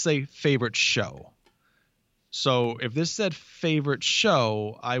doesn't say favorite show. So if this said favorite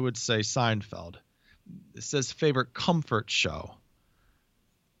show, I would say Seinfeld. It says favorite comfort show.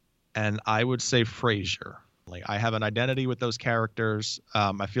 And I would say Frasier. I have an identity with those characters.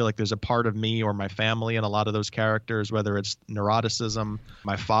 I feel like there's a part of me or my family in a lot of those characters, whether it's neuroticism.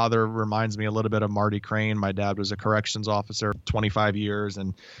 My father reminds me a little bit of Marty Crane. My dad was a corrections officer 25 years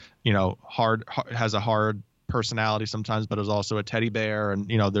and, has a hard personality sometimes, but is also a teddy bear. And,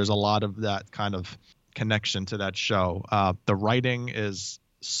 there's a lot of that kind of connection to that show. The writing is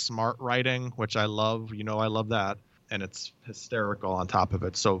smart writing, which I love. I love that. And it's hysterical on top of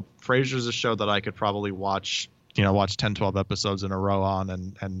it. So Frasier's a show that I could probably watch 10, 12 episodes in a row on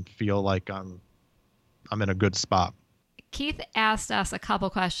and feel like I'm in a good spot. Keith asked us a couple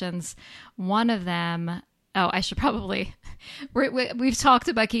questions. One of them, I should probably, we've talked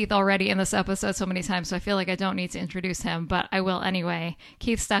about Keith already in this episode so many times, so I feel like I don't need to introduce him, but I will anyway.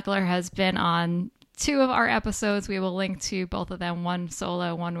 Keith Steckler has been on 2 of our episodes. We will link to both of them, one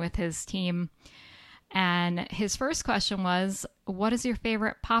solo, one with his team. And his first question was, what is your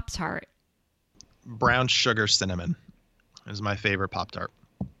favorite Pop-Tart? Brown sugar cinnamon is my favorite Pop-Tart.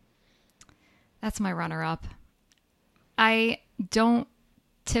 That's my runner-up. I don't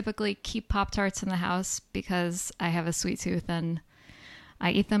typically keep Pop-Tarts in the house because I have a sweet tooth and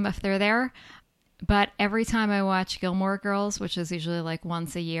I eat them if they're there. But every time I watch Gilmore Girls, which is usually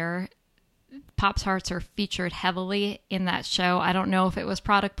once a year, Pop-Tarts are featured heavily in that show. I don't know if it was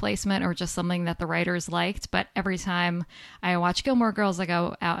product placement or just something that the writers liked, but every time I watch Gilmore Girls, I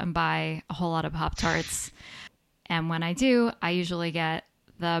go out and buy a whole lot of Pop-Tarts. And when I do, I usually get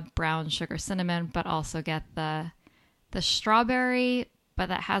the brown sugar cinnamon, but also get the strawberry, but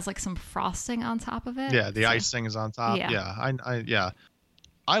that has like some frosting on top of it. Yeah, the icing is on top. Yeah.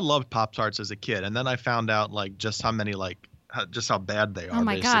 I loved Pop-Tarts as a kid, and then I found out like just how many just how bad they are. Oh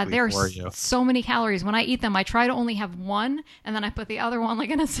my God, there's so many calories. When I eat them, I try to only have one, and then I put the other one like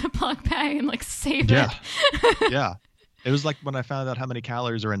in a Ziploc bag and like save it. Yeah. It was like when I found out how many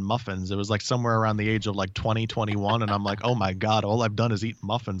calories are in muffins. It was like somewhere around the age of like 20, 21, and I'm like, oh my God, all I've done is eat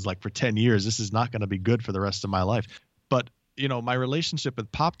muffins like for 10 years. This is not going to be good for the rest of my life. But, you know, my relationship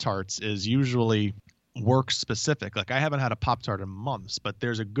with Pop-Tarts is usually work specific. Like I haven't had a Pop-Tart in months, but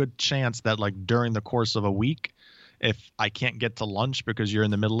there's a good chance that like during the course of a week, if I can't get to lunch because you're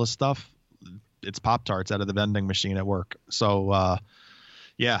in the middle of stuff, it's Pop-Tarts out of the vending machine at work. So,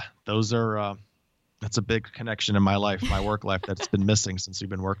 yeah, those are that's a big connection in my life, my work life, that's been missing since we've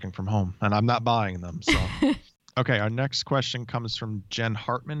been working from home, and I'm not buying them. So, okay, our next question comes from Jen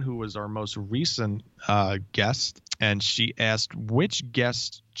Hartman, who was our most recent guest, and she asked, which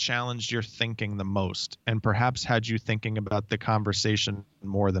guest challenged your thinking the most, and perhaps had you thinking about the conversation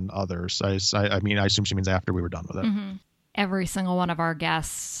more than others? I mean, I assume she means after we were done with it. Mm-hmm. Every single one of our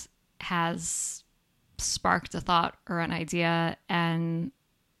guests has sparked a thought or an idea, and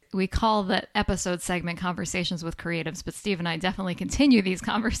we call the episode segment Conversations with Creatives, but Steve and I definitely continue these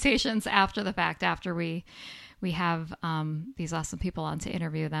conversations after the fact, after we have these awesome people on to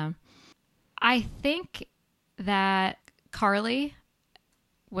interview them. I think that Carly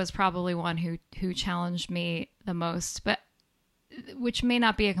was probably one who challenged me the most, but which may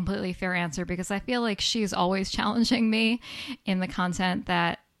not be a completely fair answer because I feel like she's always challenging me in the content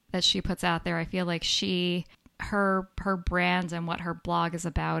that she puts out there. I feel like her brand and what her blog is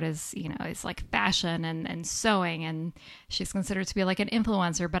about is, you know, it's like fashion and sewing, and she's considered to be like an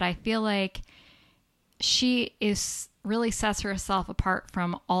influencer, but I feel like she really sets herself apart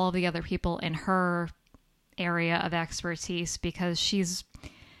from all of the other people in her area of expertise because she's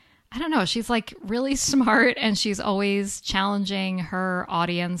like really smart, and she's always challenging her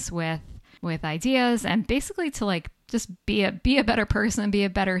audience with ideas and basically to like just be a better person, be a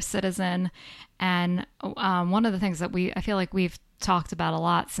better citizen. And one of the things that I feel like we've talked about a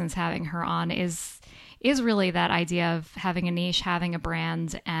lot since having her on is really that idea of having a niche, having a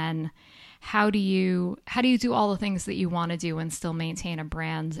brand, and how do you do all the things that you want to do and still maintain a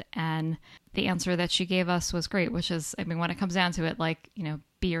brand? And the answer that she gave us was great, which is, I mean, when it comes down to it, like, you know,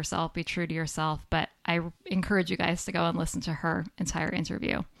 be yourself, be true to yourself. But I encourage you guys to go and listen to her entire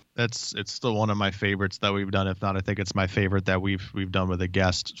interview. It's still one of my favorites that we've done. If not, I think it's my favorite that we've done with a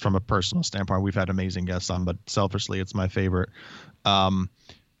guest from a personal standpoint. We've had amazing guests on, but selfishly, it's my favorite. I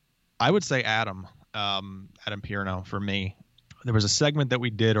would say Adam Pierno for me. There was a segment that we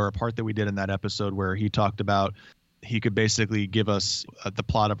did, or a part that we did in that episode, where he talked about, he could basically give us the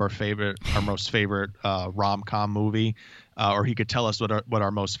plot of our most favorite rom-com movie, or he could tell us what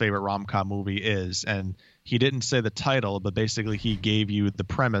our most favorite rom-com movie is. And he didn't say the title, but basically he gave you the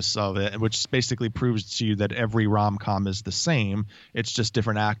premise of it, which basically proves to you that every rom-com is the same. It's just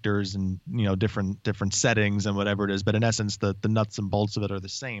different actors and, you know, different settings and whatever it is. But in essence, the nuts and bolts of it are the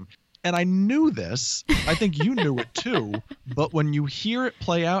same. And I knew this. I think you knew it too. But when you hear it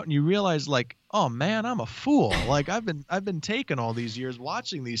play out and you realize, like, oh man, I'm a fool. Like I've been taken all these years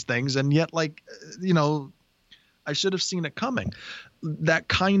watching these things, and yet, like, you know, I should have seen it coming. That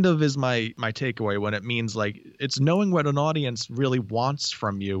kind of is my takeaway when it means, like, it's knowing what an audience really wants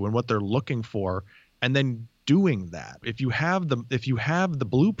from you and what they're looking for, and then doing that. If you have the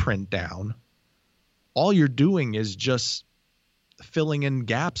blueprint down, all you're doing is just filling in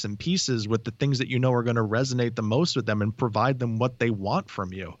gaps and pieces with the things that you know are going to resonate the most with them and provide them what they want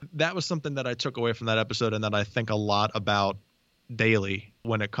from you. That was something that I took away from that episode, and that I think a lot about daily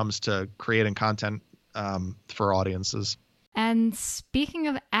when it comes to creating content for audiences. And speaking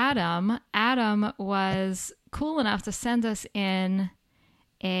of Adam was cool enough to send us in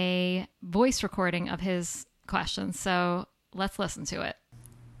a voice recording of his questions. So let's listen to it.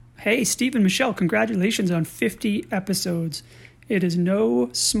 Hey, Steve and Michelle, congratulations on 50 episodes. It is no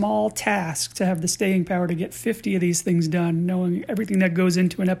small task to have the staying power to get 50 of these things done, knowing everything that goes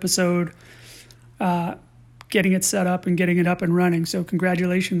into an episode, getting it set up and getting it up and running. So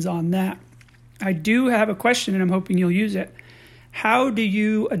congratulations on that. I do have a question, and I'm hoping you'll use it. How do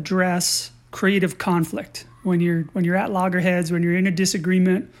you address creative conflict when you're at loggerheads, when you're in a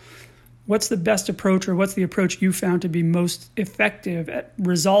disagreement? What's the best approach, or what's the approach you found to be most effective at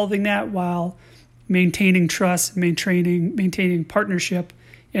resolving that while maintaining trust, maintaining partnership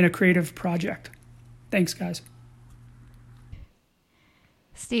in a creative project? Thanks, guys.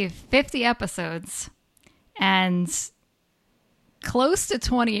 Steve, 50 episodes and close to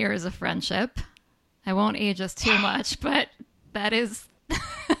 20 years of friendship. I won't age us too much, but that is...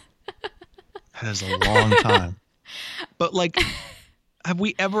 That is a long time. But like, have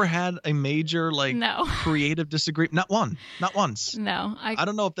we ever had a major No. creative disagreement? Not once. No. I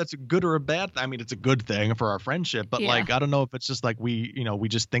don't know if that's a good or a bad. I mean, it's a good thing for our friendship, but Yeah. I don't know if it's just like we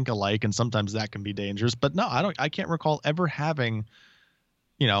just think alike, and sometimes that can be dangerous. But no, I can't recall ever having,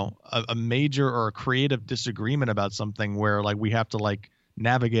 a major or a creative disagreement about something where we have to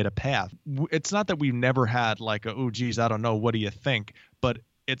navigate a path. It's not that we've never had oh geez, I don't know, what do you think? But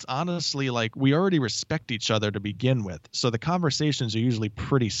it's honestly we already respect each other to begin with. So the conversations are usually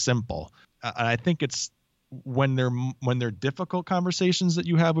pretty simple. And I think it's when they're difficult conversations that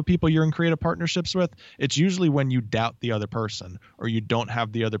you have with people you're in creative partnerships with, it's usually when you doubt the other person or you don't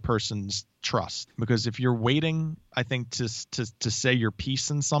have the other person's trust. Because if you're waiting, I think to say your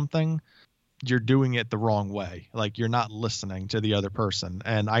piece in something, you're doing it the wrong way. You're not listening to the other person.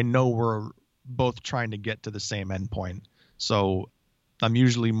 And I know we're both trying to get to the same endpoint. So I'm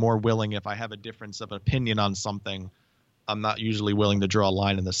usually more willing, if I have a difference of opinion on something, I'm not usually willing to draw a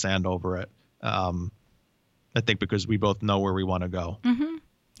line in the sand over it. I think because we both know where we want to go. Mm-hmm.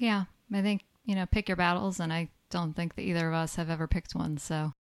 Yeah. I think, pick your battles, and I don't think that either of us have ever picked one.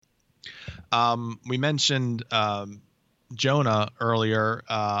 So we mentioned Jonah earlier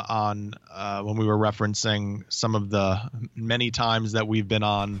on when we were referencing some of the many times that we've been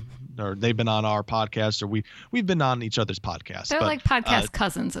on, or they've been on our podcast, or we've been on each other's podcasts. They're like podcast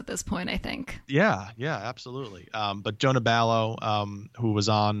cousins at this point, I think. Yeah, absolutely. But Jonah Ballo, who was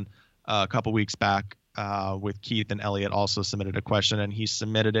on a couple weeks back with Keith and Elliot, also submitted a question, and he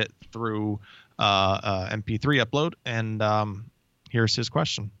submitted it through MP3 upload. And here's his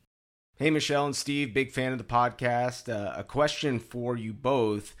question. Hey, Michelle and Steve, big fan of the podcast. A question for you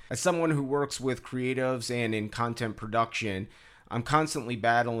both. As someone who works with creatives and in content production, I'm constantly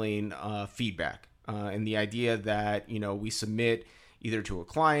battling feedback and the idea that, we submit either to a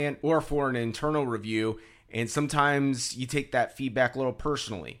client or for an internal review. And sometimes you take that feedback a little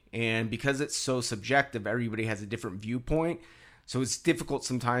personally. And because it's so subjective, everybody has a different viewpoint. So it's difficult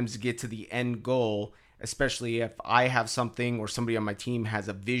sometimes to get to the end goal, especially if I have something or somebody on my team has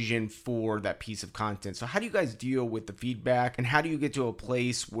a vision for that piece of content. So how do you guys deal with the feedback, and how do you get to a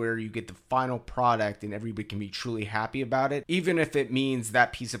place where you get the final product and everybody can be truly happy about it, even if it means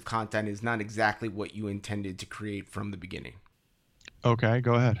that piece of content is not exactly what you intended to create from the beginning? Okay,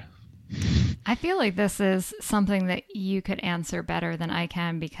 go ahead. I feel like this is something that you could answer better than I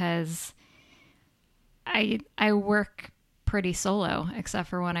can, because I work pretty solo, except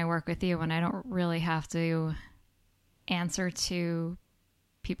for when I work with you, and I don't really have to answer to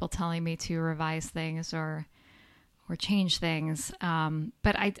people telling me to revise things or change things.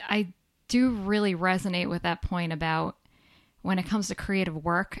 But I do really resonate with that point about when it comes to creative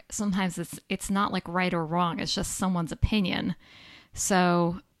work, sometimes it's not right or wrong. It's just someone's opinion.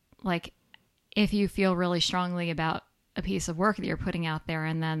 So if you feel really strongly about a piece of work that you're putting out there,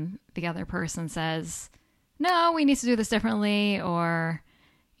 and then the other person says, no, we need to do this differently, or,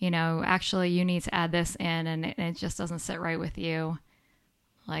 actually you need to add this in, and it just doesn't sit right with you.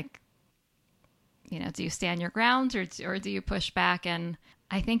 Do you stand your ground or do you push back? And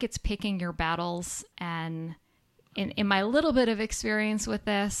I think it's picking your battles. And in my little bit of experience with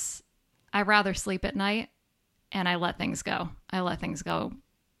this, I rather sleep at night and I let things go. I let things go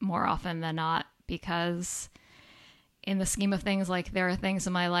more often than not, because in the scheme of things, there are things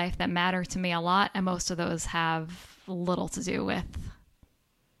in my life that matter to me a lot, and most of those have little to do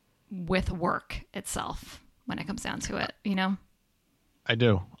with work itself when it comes down to it, I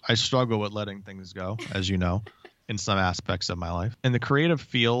do. I struggle with letting things go, as you know, in some aspects of my life. In the creative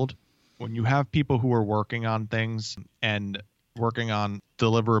field, when you have people who are working on things and working on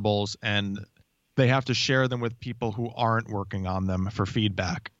deliverables, and they have to share them with people who aren't working on them for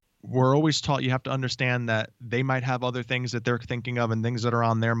feedback, we're always taught you have to understand that they might have other things that they're thinking of and things that are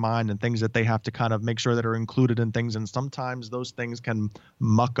on their mind and things that they have to kind of make sure that are included in things. And sometimes those things can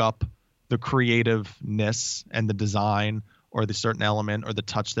muck up the creativeness and the design or the certain element or the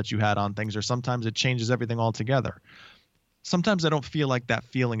touch that you had on things, or sometimes it changes everything altogether. Sometimes I don't feel like that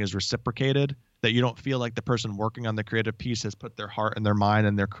feeling is reciprocated, that you don't feel like the person working on the creative piece has put their heart and their mind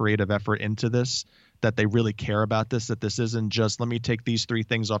and their creative effort into this, that they really care about this, that this isn't just, let me take these 3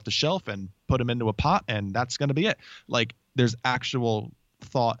 things off the shelf and put them into a pot and that's going to be it. There's actual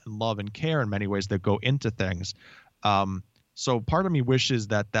thought and love and care in many ways that go into things. So part of me wishes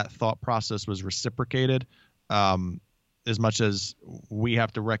that thought process was reciprocated, as much as we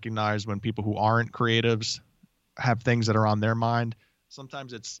have to recognize when people who aren't creatives have things that are on their mind.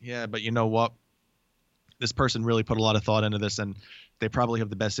 Sometimes it's, yeah, but you know what? This person really put a lot of thought into this, and they probably have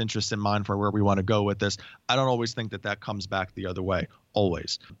the best interest in mind for where we want to go with this. I don't always think that comes back the other way,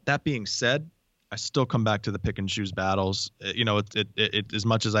 always. That being said, I still come back to the pick and choose battles. It as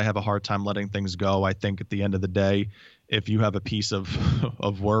much as I have a hard time letting things go, I think at the end of the day, if you have a piece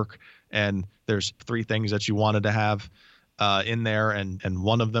of work and there's 3 things that you wanted to have in there, and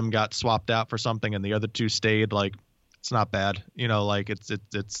one of them got swapped out for something and the other 2 stayed, like, it's not bad.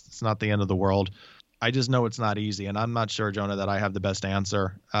 It's not the end of the world. I just know it's not easy, and I'm not sure, Jonah, that I have the best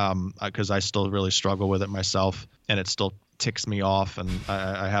answer, because I still really struggle with it myself, and it still ticks me off, and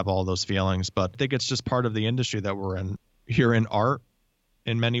I have all those feelings. But I think it's just part of the industry that we're in. You're in art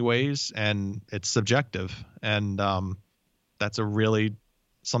in many ways, and it's subjective, and that's a really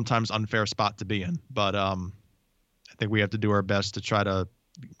sometimes unfair spot to be in. But I think we have to do our best to try to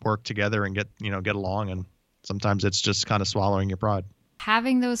work together and get along, and sometimes it's just kind of swallowing your pride.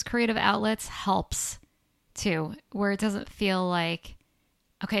 Having those creative outlets helps too, where it doesn't feel like,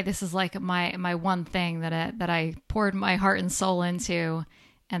 okay, this is like my one thing that I poured my heart and soul into,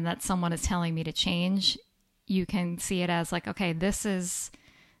 and that someone is telling me to change. You can see it as like, okay, this is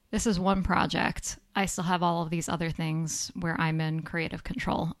one project. I still have all of these other things where I'm in creative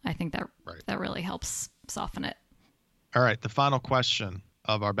control. I think that really helps soften it. All right, the final question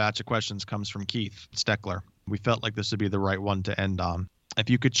of our batch of questions comes from Keith Steckler. We felt like this would be the right one to end on. If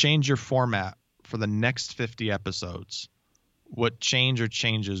you could change your format for the next 50 episodes, what change or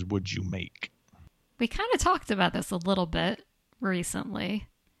changes would you make? We kind of talked about this a little bit recently.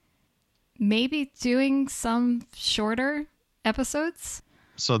 Maybe doing some shorter episodes.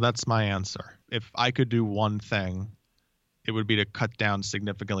 So that's my answer. If I could do one thing, it would be to cut down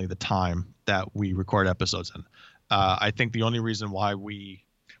significantly the time that we record episodes in. I think the only reason why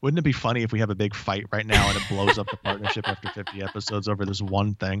wouldn't it be funny if we have a big fight right now and it blows up the partnership after 50 episodes over this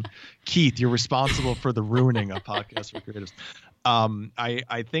one thing? Keith, you're responsible for the ruining of Podcast for Creatives.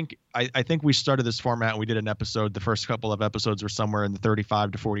 I think we started this format and we did an episode. The first couple of episodes were somewhere in the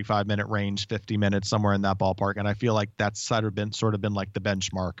 35 to 45 minute range, 50 minutes, somewhere in that ballpark. And I feel like that's sort of been like the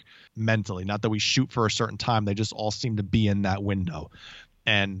benchmark mentally. Not that we shoot for a certain time. They just all seem to be in that window.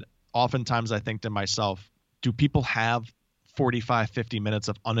 And oftentimes I think to myself, do people have 45, 50 minutes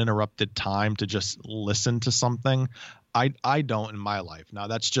of uninterrupted time to just listen to something? I don't in my life. Now,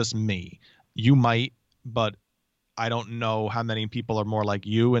 that's just me. You might, but I don't know how many people are more like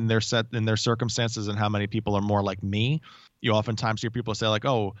you in their circumstances and how many people are more like me. You oftentimes hear people say like,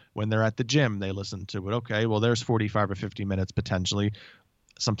 oh, when they're at the gym, they listen to it. Okay, well, there's 45 or 50 minutes potentially.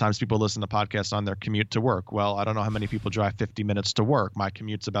 Sometimes people listen to podcasts on their commute to work. Well, I don't know how many people drive 50 minutes to work. My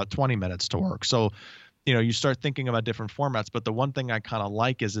commute's about 20 minutes to work. So, you start thinking about different formats. But the one thing I kind of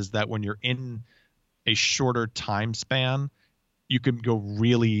like is that when you're in a shorter time span, you can go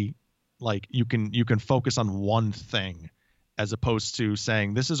really like you can focus on one thing, as opposed to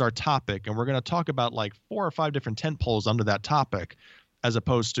saying this is our topic and we're going to talk about like 4 or 5 different tent poles under that topic, as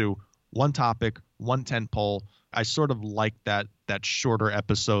opposed to one topic, one tent pole. I sort of like that shorter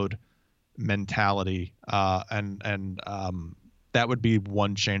episode mentality, and that would be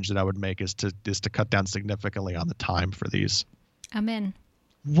one change that I would make is to cut down significantly on the time for these. I'm in.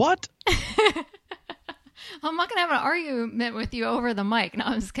 What? I'm not going to have an argument with you over the mic. No,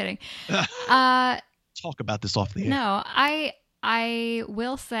 I'm just kidding. Talk about this off the air. No, I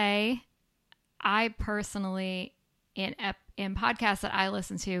will say, I personally, in podcasts that I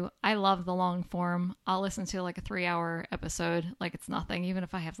listen to, I love the long form. I'll listen to like a 3-hour episode like it's nothing, even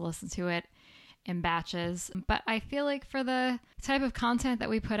if I have to listen to it in batches. But I feel like for the type of content that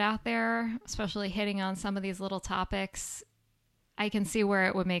we put out there, especially hitting on some of these little topics, I can see where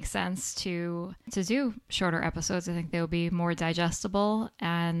it would make sense to do shorter episodes. I think they would be more digestible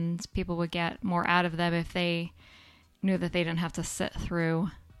and people would get more out of them if they knew that they didn't have to sit through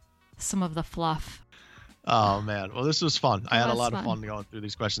some of the fluff. Oh, man. Well, this was fun. I had a lot of fun going through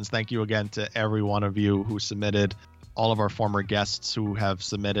these questions. Thank you again to every one of you who submitted, all of our former guests who have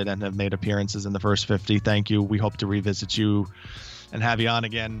submitted and have made appearances in the first 50. Thank you. We hope to revisit you and have you on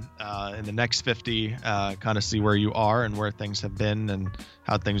again in the next 50, kind of see where you are and where things have been and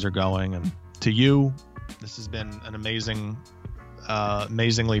how things are going. And to you, this has been an amazingly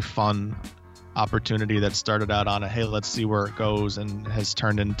fun opportunity that started out on a hey, let's see where it goes, and has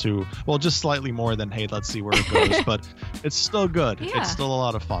turned into, well, just slightly more than hey, let's see where it goes, but it's still good. Yeah. It's still a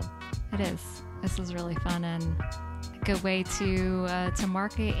lot of fun. It is. This is really fun, and good way to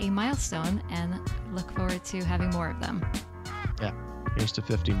mark a milestone, and look forward to having more of them. Yeah, here's to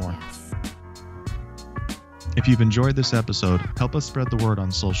 50 more. Yes. If you've enjoyed this episode, help us spread the word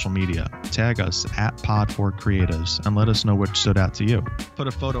on social media. Tag us at Pod4Creatives and let us know what stood out to you. Put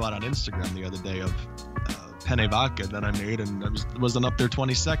a photo out on Instagram the other day of penne vodka that I made, and I wasn't up there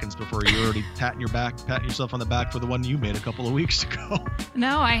 20 seconds before you were already patting yourself on the back for the one you made a couple of weeks ago.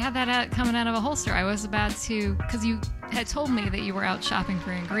 No, I had that coming out of a holster. I was about to, because you had told me that you were out shopping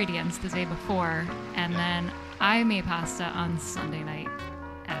for ingredients the day before, and then I made pasta on Sunday night,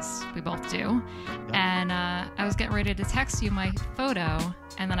 as we both do. And I was getting ready to text you my photo,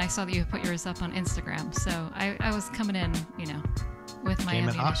 and then I saw that you put yours up on Instagram. So I was coming in, with my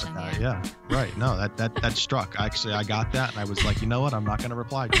ammunition. Yeah, right. No, that struck. Actually, I got that, and I was like, you know what? I'm not going to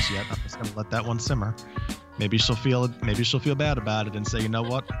reply just yet. I'm just going to let that one simmer. Maybe she'll feel bad about it and say, you know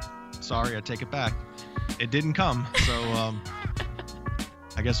what? Sorry, I take it back. It didn't come, so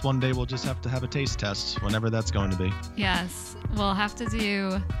I guess one day we'll just have to have a taste test, whenever that's going to be. Yes, we'll have to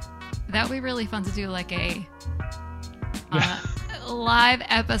do. That would be really fun to do, like a live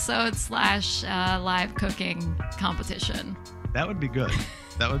episode / live cooking competition. That would be good.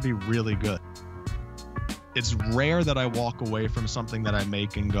 That would be really good. It's rare that I walk away from something that I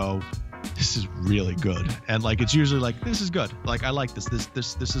make and go, this is really good. And like, it's usually like, this is good. Like, I like this.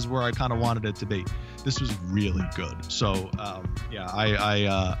 This is where I kind of wanted it to be. This was really good. So,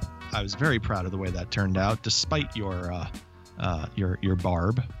 I was very proud of the way that turned out, despite your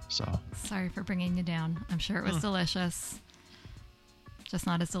barb. So sorry for bringing you down. I'm sure it was delicious. Just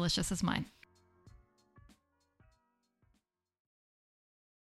not as delicious as mine.